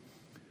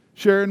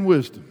sharing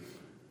wisdom."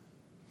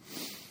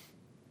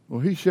 Well,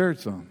 he shared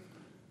some.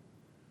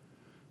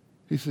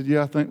 He said,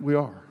 "Yeah, I think we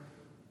are."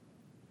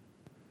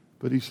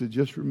 But he said,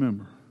 "Just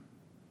remember,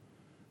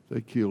 they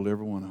killed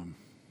every one of them.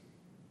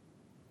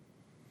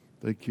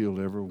 They killed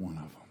every one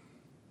of them."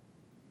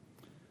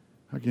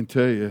 I can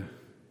tell you,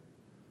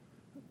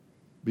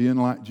 being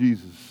like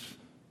Jesus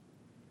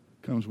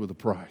comes with a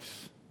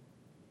price.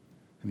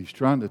 And he's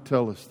trying to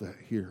tell us that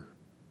here.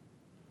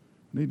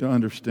 We need to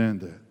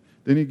understand that.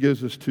 Then he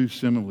gives us two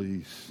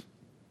similes.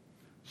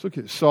 Let's look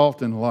at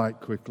salt and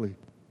light quickly.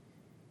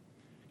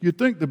 You'd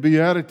think the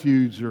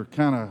Beatitudes are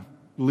kind of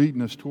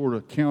leading us toward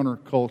a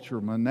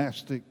counterculture,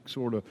 monastic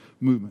sort of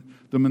movement.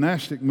 The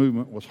monastic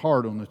movement was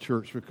hard on the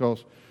church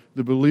because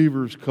the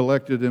believers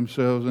collected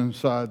themselves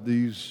inside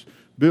these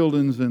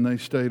buildings and they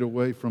stayed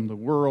away from the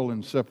world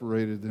and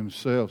separated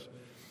themselves.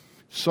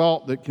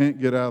 Salt that can't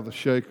get out of the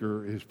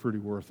shaker is pretty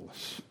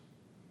worthless.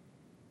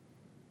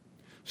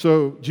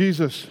 So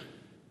Jesus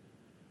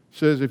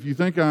says, if you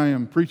think I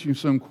am preaching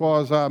some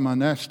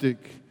quasi-monastic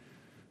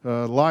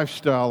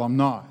lifestyle, I'm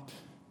not.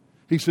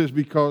 He says,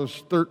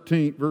 because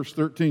verse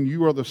 13,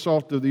 you are the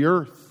salt of the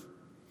earth.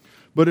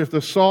 But if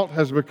the salt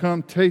has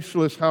become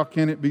tasteless, how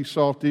can it be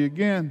salty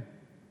again?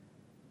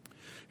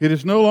 It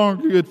is no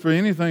longer good for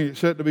anything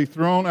except to be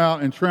thrown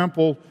out and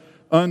trampled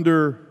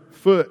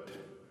underfoot.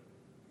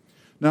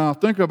 Now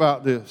think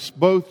about this.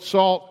 Both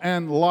salt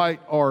and light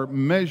are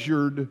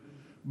measured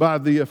by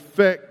the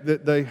effect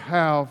that they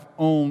have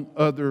on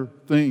other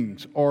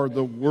things or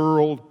the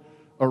world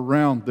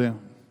around them.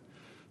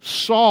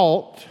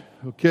 Salt,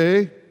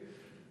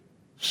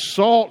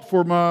 salt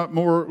for my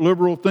more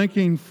liberal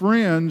thinking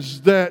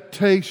friends that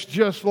tastes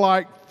just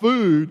like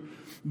food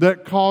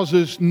that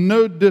causes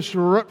no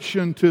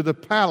disruption to the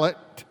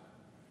palate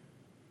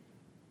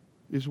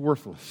is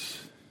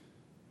worthless.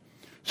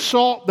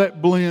 Salt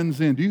that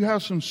blends in. Do you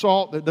have some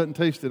salt that doesn't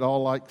taste at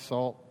all like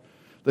salt?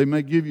 They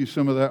may give you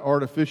some of that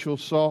artificial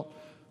salt.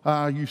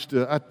 I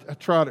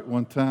tried it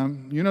one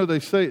time. You know, they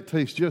say it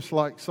tastes just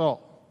like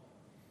salt.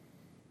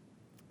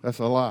 That's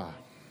a lie.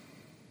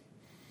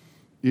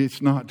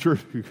 It's not true.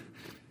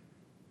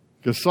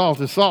 Because salt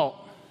is salt.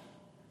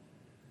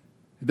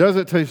 It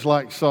doesn't taste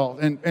like salt.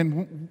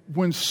 And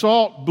when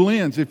salt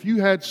blends, if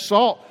you had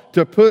salt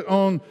to put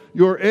on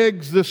your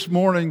eggs this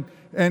morning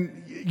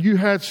and you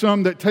had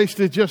some that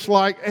tasted just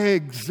like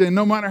eggs, and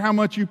no matter how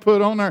much you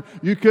put on there,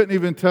 you couldn't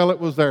even tell it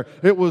was there.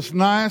 It was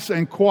nice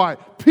and quiet.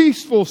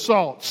 Peaceful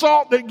salt.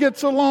 Salt that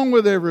gets along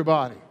with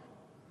everybody.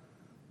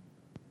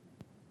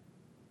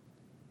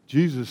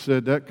 Jesus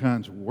said that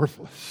kind's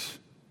worthless.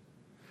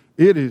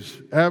 It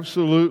is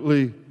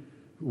absolutely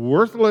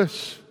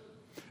worthless.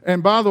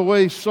 And by the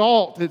way,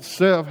 salt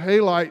itself,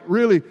 halite,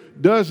 really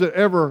doesn't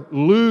ever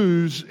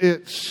lose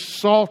its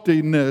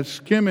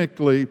saltiness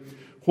chemically.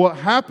 What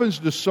happens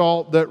to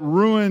salt that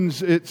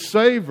ruins its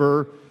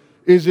savor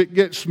is it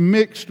gets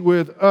mixed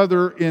with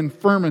other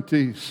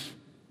infirmities.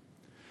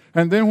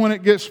 And then when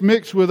it gets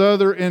mixed with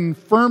other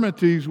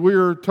infirmities, we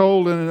are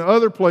told in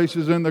other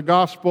places in the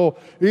gospel,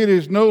 it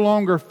is no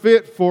longer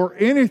fit for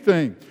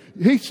anything.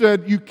 He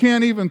said you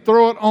can't even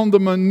throw it on the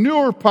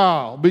manure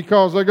pile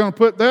because they're going to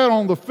put that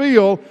on the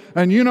field.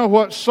 And you know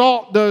what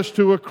salt does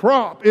to a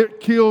crop? It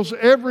kills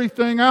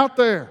everything out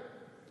there.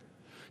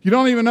 You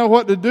don't even know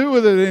what to do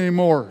with it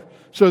anymore.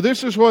 So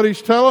this is what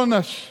he's telling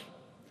us.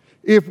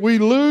 If we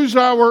lose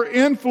our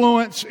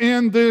influence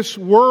in this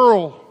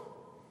world,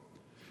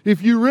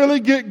 if you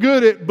really get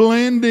good at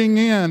blending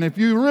in, if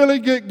you really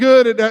get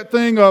good at that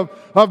thing of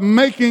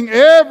making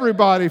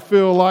everybody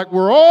feel like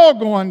we're all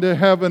going to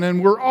heaven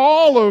and we're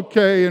all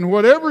okay and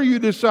whatever you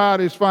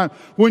decide is fine,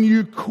 when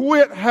you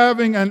quit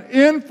having an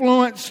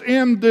influence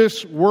in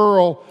this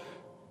world,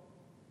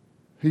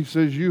 he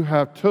says you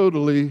have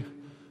totally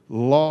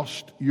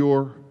lost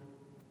your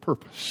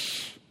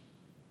purpose.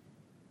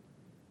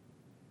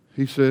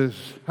 He says,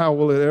 how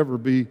will it ever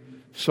be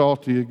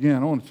salty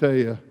again? I want to tell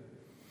you,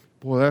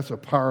 boy, that's a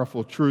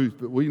powerful truth,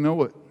 but we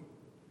know it.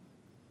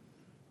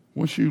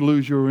 Once you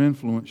lose your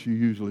influence, you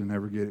usually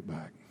never get it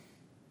back.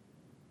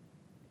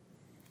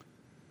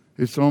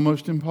 It's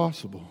almost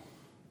impossible.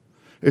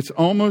 It's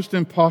almost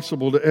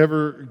impossible to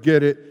ever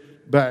get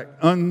it back.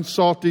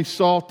 Unsalty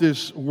salt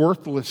is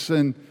worthless,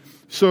 and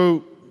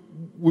so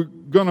we're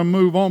going to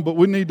move on, but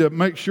we need to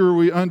make sure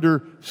we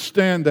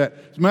understand that.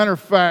 As a matter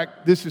of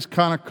fact, this is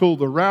kind of cool.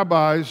 The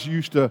rabbis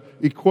used to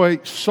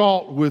equate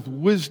salt with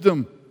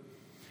wisdom.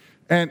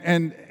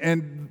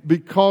 And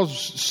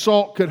because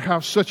salt could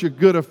have such a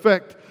good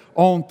effect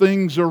on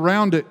things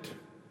around it,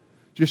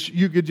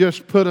 you could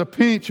just put a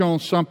pinch on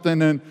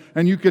something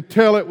and you could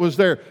tell it was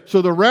there.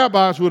 So the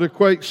rabbis would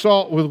equate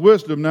salt with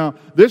wisdom. Now,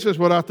 this is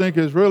what I think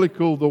is really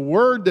cool. The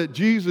word that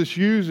Jesus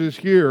uses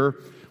here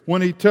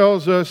when he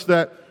tells us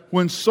that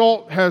when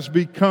salt has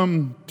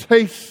become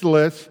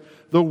tasteless,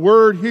 the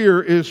word here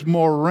is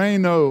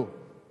moreno.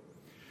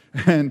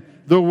 And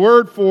the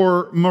word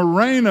for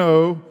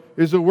moreno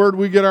is the word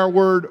we get our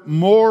word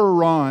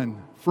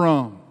moron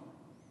from.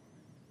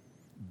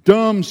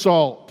 Dumb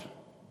salt.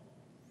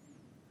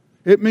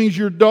 It means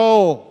you're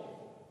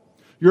dull.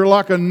 You're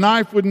like a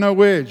knife with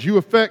no edge. You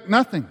affect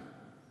nothing.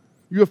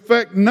 You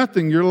affect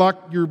nothing.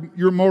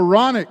 You're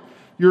moronic.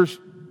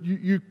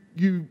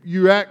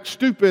 You act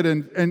stupid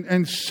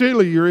and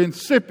silly. You're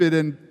insipid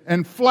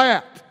and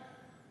flat.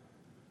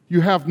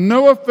 You have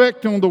no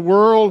effect on the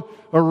world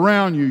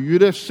around you. You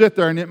just sit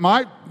there, and it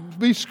might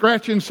be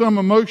scratching some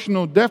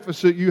emotional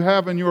deficit you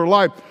have in your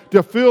life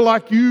to feel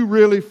like you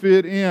really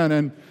fit in.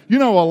 And you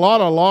know, a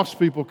lot of lost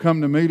people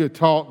come to me to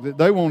talk that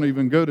they won't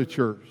even go to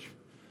church.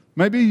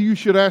 Maybe you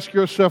should ask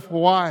yourself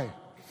why.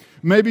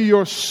 Maybe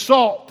your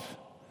salt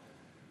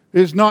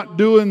is not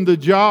doing the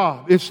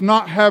job. It's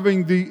not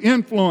having the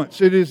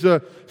influence. It is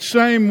the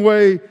same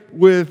way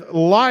with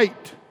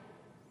light.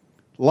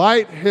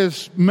 Light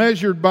is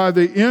measured by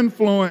the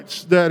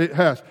influence that it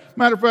has.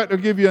 Matter of fact, I'll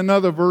give you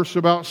another verse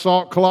about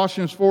salt.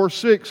 Colossians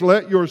 4:6.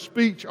 Let your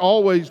speech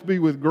always be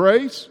with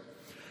grace,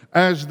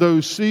 as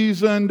though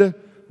seasoned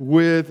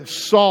with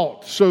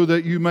salt, so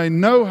that you may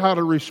know how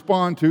to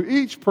respond to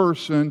each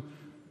person,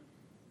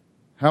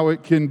 how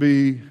it can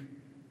be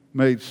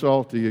made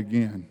salty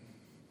again.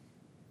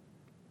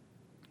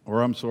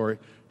 Or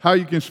how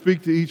you can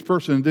speak to each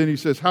person. And then he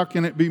says, how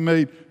can it be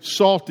made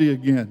salty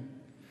again?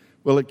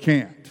 Well, it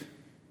can't.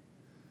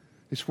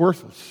 It's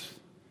worthless.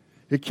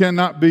 It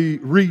cannot be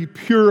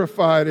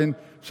re-purified. And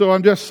so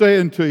I'm just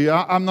saying to you,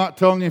 I'm not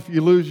telling you if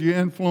you lose your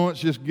influence,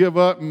 just give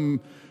up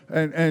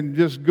and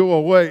just go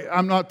away.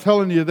 I'm not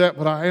telling you that,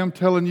 but I am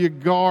telling you,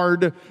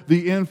 guard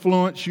the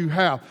influence you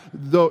have.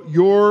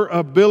 Your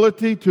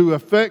ability to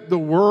affect the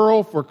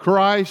world for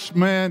Christ,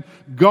 man,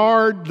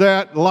 guard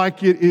that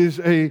like it is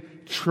a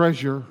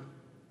treasure.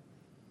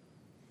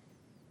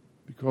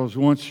 Because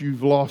once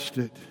you've lost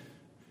it,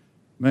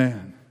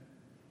 man,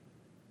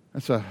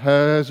 that's a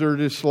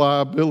hazardous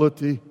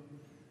liability.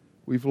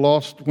 We've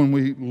lost when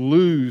we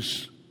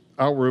lose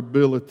our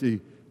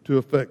ability to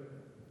affect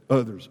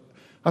others.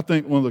 I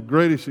think one of the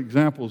greatest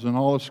examples in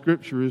all of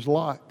Scripture is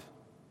Lot.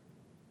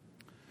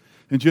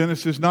 In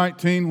Genesis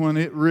 19, when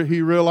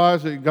he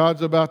realized that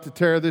God's about to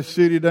tear this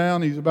city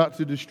down, he's about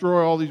to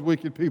destroy all these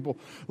wicked people,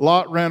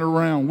 Lot ran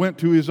around, went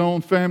to his own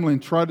family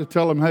and tried to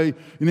tell them, hey,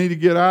 you need to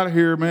get out of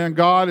here, man.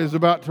 God is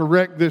about to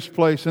wreck this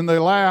place. And they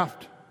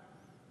laughed.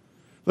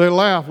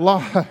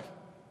 Lot,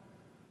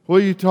 what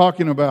are you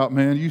talking about,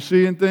 man? You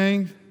seeing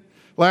things?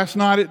 Last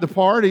night at the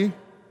party,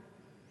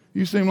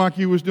 you seemed like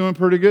you was doing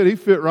pretty good. He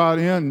fit right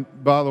in,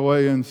 by the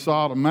way, in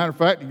Sodom. Matter of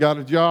fact, he got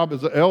a job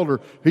as an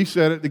elder. He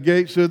sat at the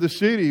gates of the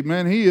city.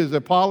 Man, he is a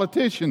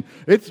politician.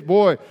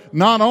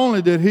 Not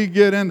only did he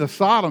get into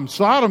Sodom,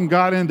 Sodom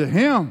got into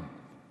him.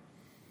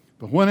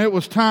 But when it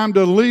was time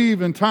to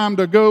leave and time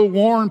to go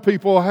warn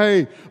people,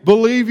 hey,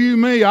 believe you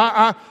me,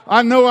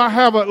 I know I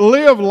haven't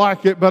lived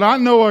like it, but I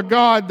know a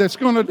God that's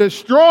going to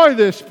destroy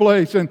this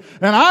place, and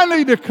I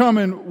need to come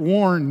and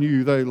warn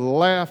you. They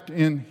laughed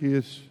in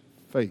his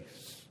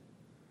face.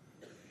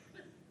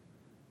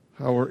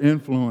 Our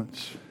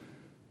influence,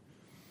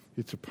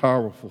 it's a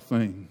powerful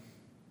thing.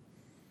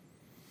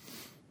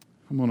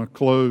 I'm going to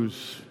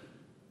close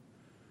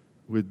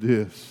with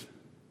this.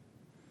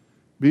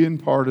 Being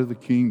part of the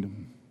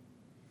kingdom.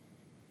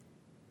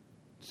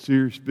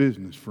 Serious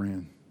business,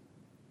 friend.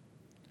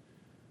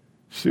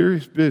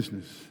 Serious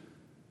business.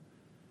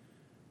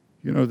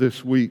 You know,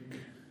 this week,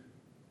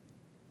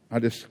 I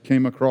just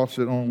came across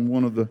it on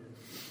one of the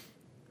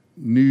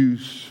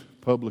news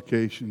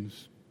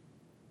publications.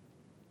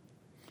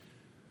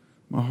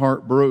 My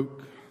heart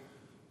broke.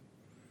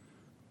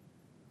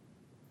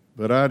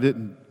 But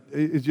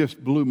it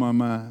just blew my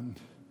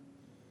mind.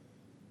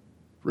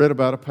 Read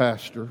about a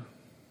pastor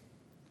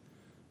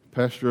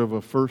of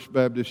a First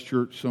Baptist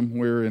church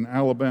somewhere in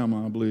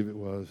Alabama, I believe it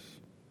was.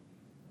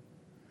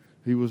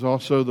 He was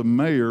also the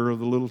mayor of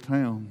the little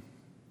town.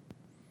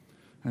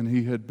 And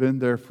he had been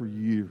there for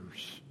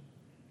years.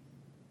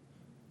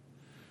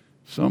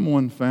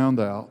 Someone found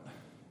out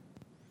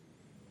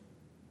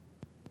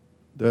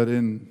that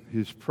in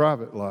his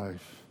private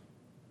life,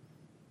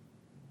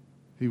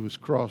 he was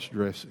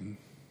cross-dressing.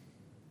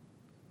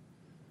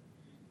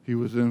 He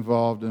was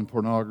involved in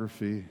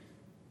pornography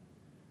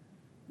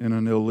at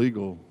an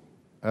illegal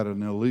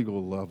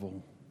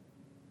level.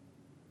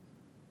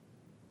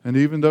 And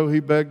even though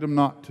he begged them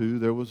not to,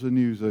 there was a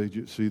news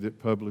agency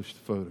that published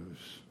photos.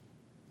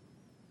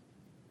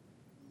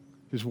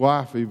 His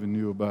wife even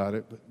knew about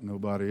it, but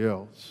nobody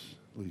else.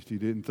 At least he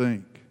didn't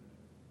think.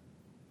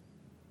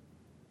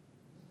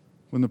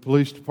 When the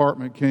police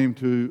department came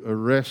to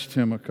arrest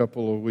him a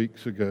couple of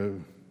weeks ago,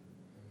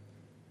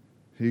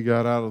 he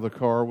got out of the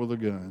car with a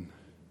gun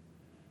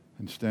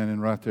and standing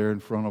right there in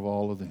front of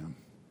all of them,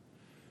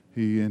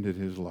 he ended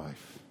his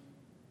life.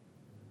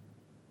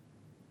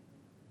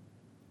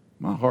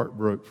 My heart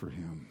broke for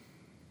him.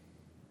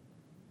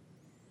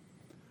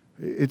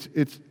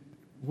 It's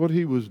what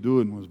he was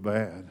doing was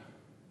bad.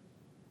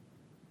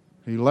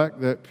 He lacked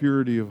that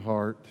purity of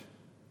heart.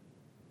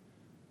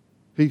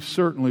 He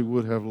certainly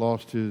would have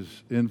lost his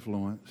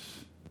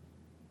influence.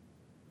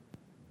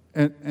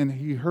 And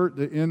he hurt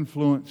the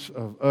influence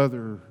of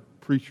other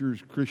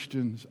preachers,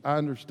 Christians. I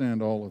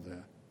understand all of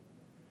that.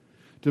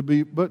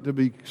 But to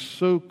be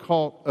so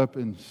caught up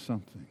in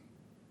something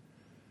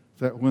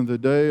that when the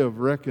day of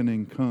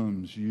reckoning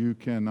comes, you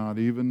cannot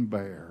even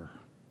bear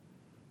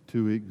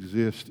to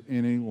exist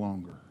any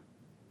longer.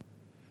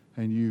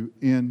 And you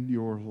end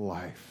your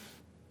life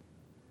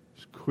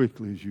as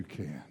quickly as you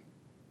can.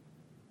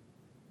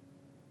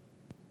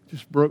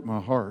 Just broke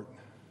my heart.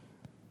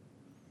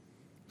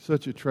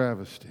 Such a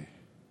travesty.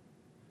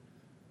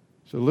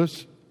 So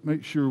let's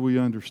make sure we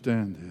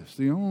understand this.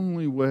 The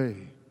only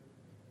way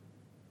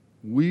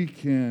we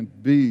can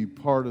be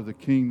part of the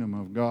kingdom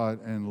of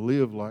God and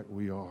live like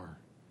we are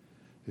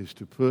is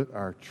to put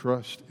our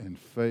trust and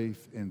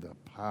faith in the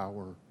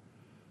power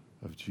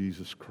of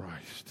Jesus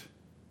Christ.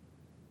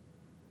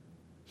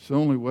 It's the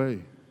only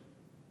way.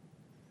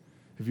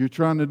 If you're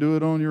trying to do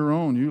it on your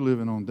own, you're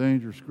living on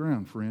dangerous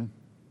ground, friend.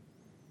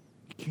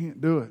 You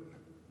can't do it.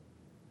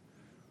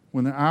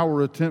 When the hour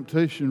of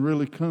temptation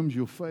really comes,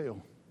 you'll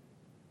fail.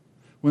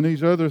 When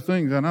these other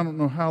things, and I don't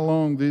know how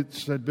long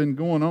this had been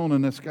going on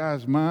in this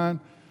guy's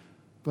mind,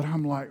 but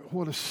I'm like,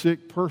 what a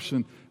sick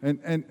person.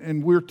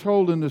 And we're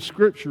told in the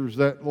scriptures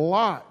that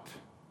Lot,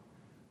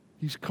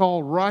 he's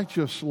called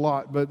righteous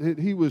Lot, but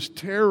he was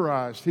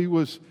terrorized. He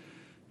was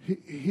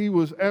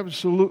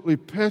absolutely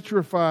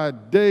petrified.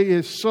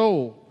 His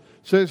soul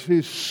says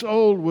his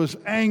soul was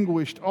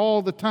anguished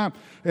all the time.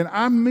 And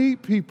I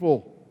meet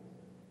people,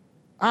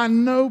 I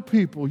know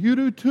people, you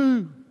do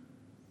too,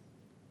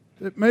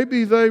 that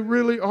maybe they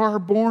really are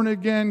born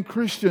again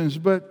Christians,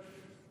 but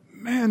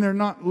man, they're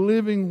not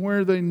living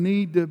where they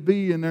need to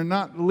be, and they're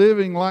not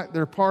living like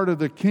they're part of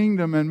the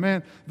kingdom, and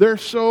man, their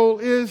soul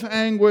is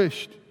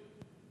anguished.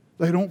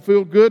 They don't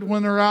feel good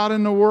when they're out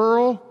in the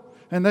world,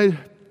 and they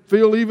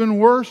feel even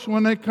worse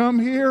when they come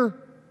here.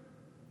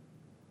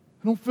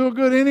 They don't feel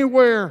good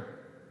anywhere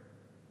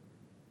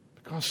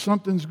because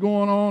something's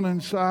going on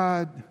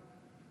inside.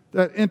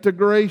 That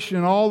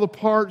integration, all the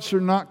parts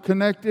are not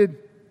connected.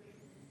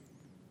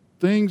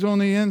 Things on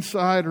the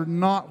inside are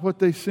not what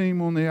they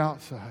seem on the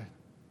outside.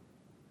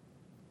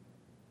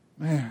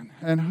 Man,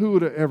 and who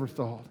would have ever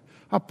thought?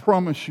 I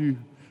promise you,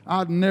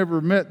 I'd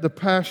never met the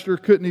pastor,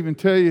 couldn't even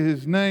tell you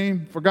his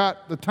name,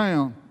 forgot the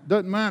town,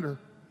 doesn't matter.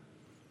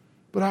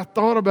 But I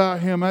thought about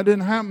him. That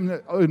didn't happen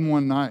in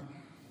one night.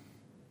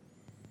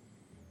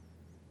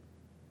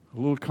 A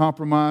little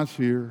compromise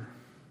here,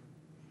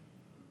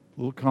 a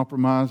little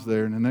compromise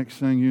there, and the next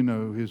thing you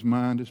know, his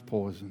mind is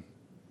poisoned.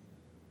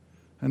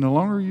 And the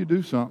longer you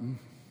do something,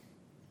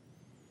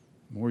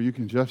 the more you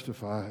can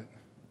justify it.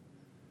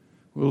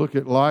 We'll look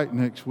at light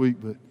next week,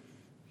 but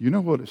You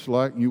know what it's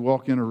like when you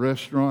walk in a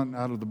restaurant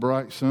out of the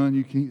bright sun,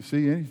 you can't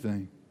see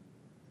anything.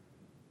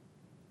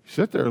 You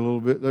sit there a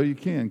little bit, though, you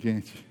can't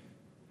you?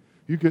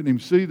 You couldn't even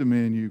see the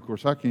menu. Of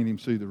course, I can't even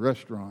see the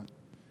restaurant.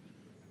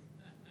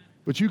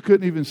 But you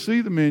couldn't even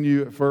see the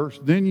menu at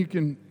first.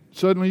 Then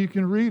suddenly you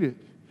can read it.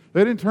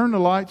 They didn't turn the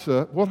lights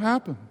up. What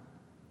happened?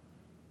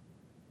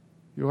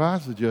 Your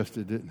eyes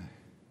adjusted, didn't they?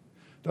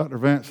 Dr.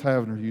 Vance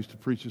Havner used to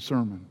preach a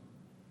sermon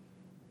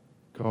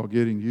called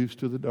Getting Used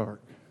to the Dark.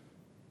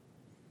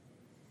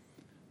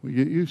 We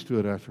get used to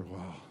it after a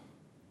while.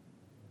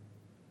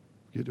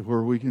 Get to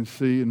where we can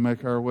see and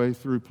make our way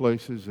through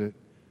places that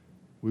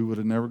we would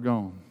have never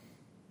gone.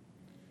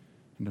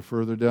 And the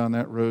further down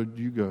that road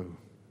you go,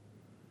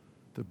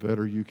 the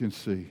better you can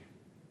see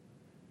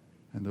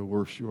and the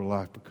worse your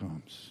life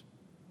becomes.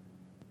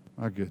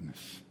 My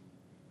goodness.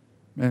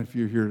 Man, if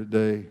you're here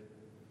today,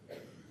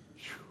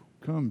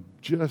 come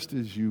just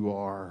as you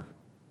are,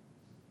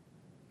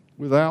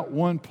 without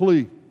one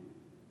plea.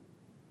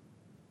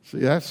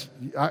 See, I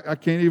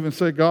can't even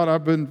say, God,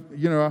 I've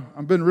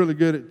been really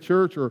good at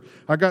church, or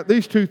I got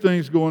these two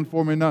things going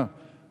for me. No,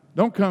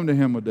 don't come to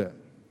Him with that.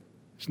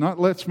 It's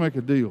not let's make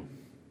a deal.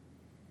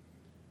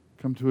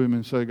 Come to Him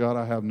and say, God,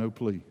 I have no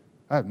plea.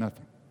 I have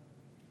nothing.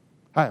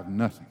 I have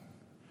nothing.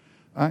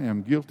 I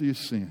am guilty of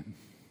sin,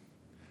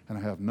 and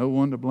I have no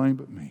one to blame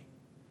but me.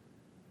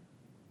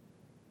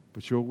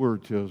 But your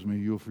word tells me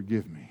you'll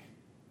forgive me,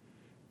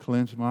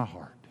 cleanse my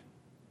heart,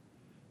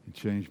 and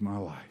change my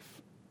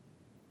life,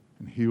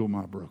 and heal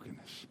my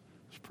brokenness.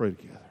 Let's pray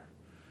together.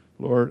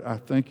 Lord, I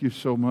thank you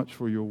so much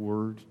for your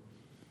word.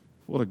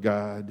 What a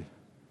guide.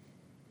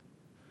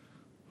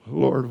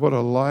 Lord, what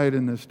a light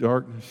in this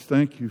darkness.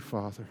 Thank you,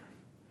 Father.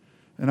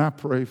 And I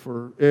pray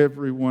for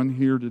everyone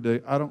here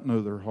today. I don't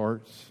know their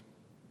hearts.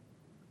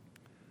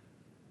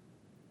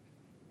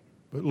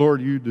 But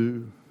Lord, you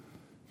do.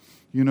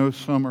 You know,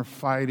 some are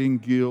fighting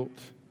guilt.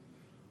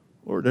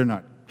 Lord, they're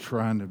not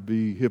trying to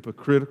be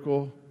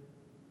hypocritical.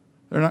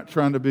 They're not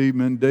trying to be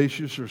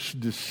mendacious or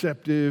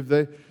deceptive.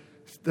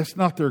 That's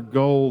not their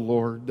goal,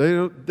 Lord.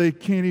 They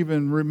can't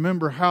even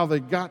remember how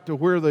they got to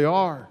where they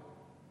are.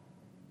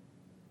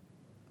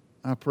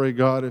 I pray,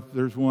 God, if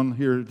there's one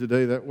here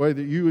today that way,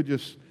 that you would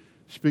just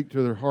speak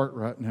to their heart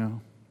right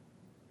now.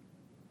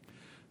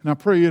 And I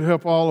pray you'd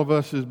help all of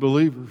us as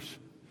believers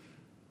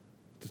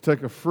to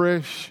take a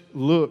fresh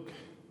look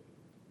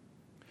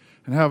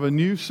and have a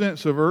new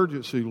sense of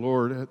urgency,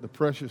 Lord, at the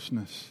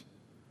preciousness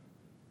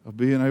of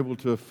being able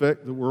to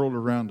affect the world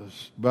around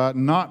us by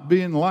not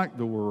being like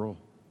the world,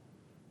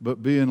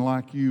 but being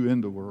like you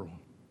in the world.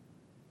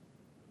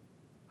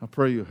 I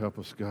pray you'll help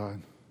us,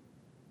 God.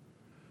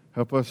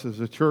 Help us as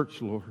a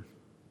church, Lord,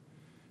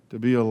 to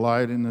be a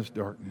light in this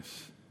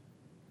darkness.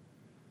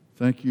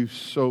 Thank you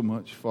so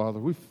much, Father.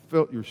 We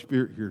felt your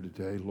Spirit here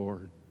today,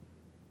 Lord.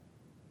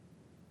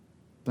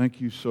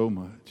 Thank you so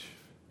much.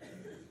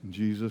 In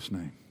Jesus'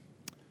 name,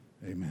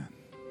 amen.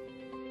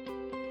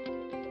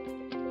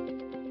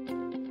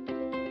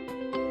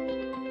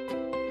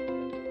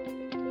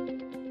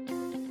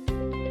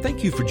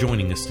 Thank you for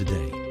joining us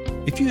today.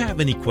 If you have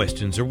any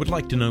questions or would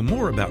like to know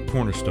more about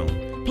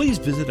Cornerstone, please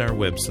visit our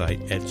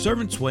website at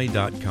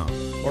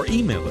servantsway.com or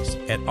email us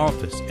at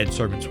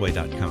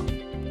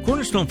office@servantsway.com.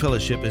 Cornerstone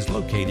Fellowship is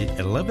located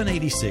at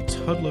 1186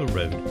 Hudlow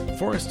Road,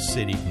 Forest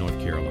City, North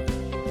Carolina.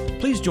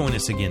 Please join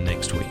us again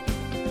next week.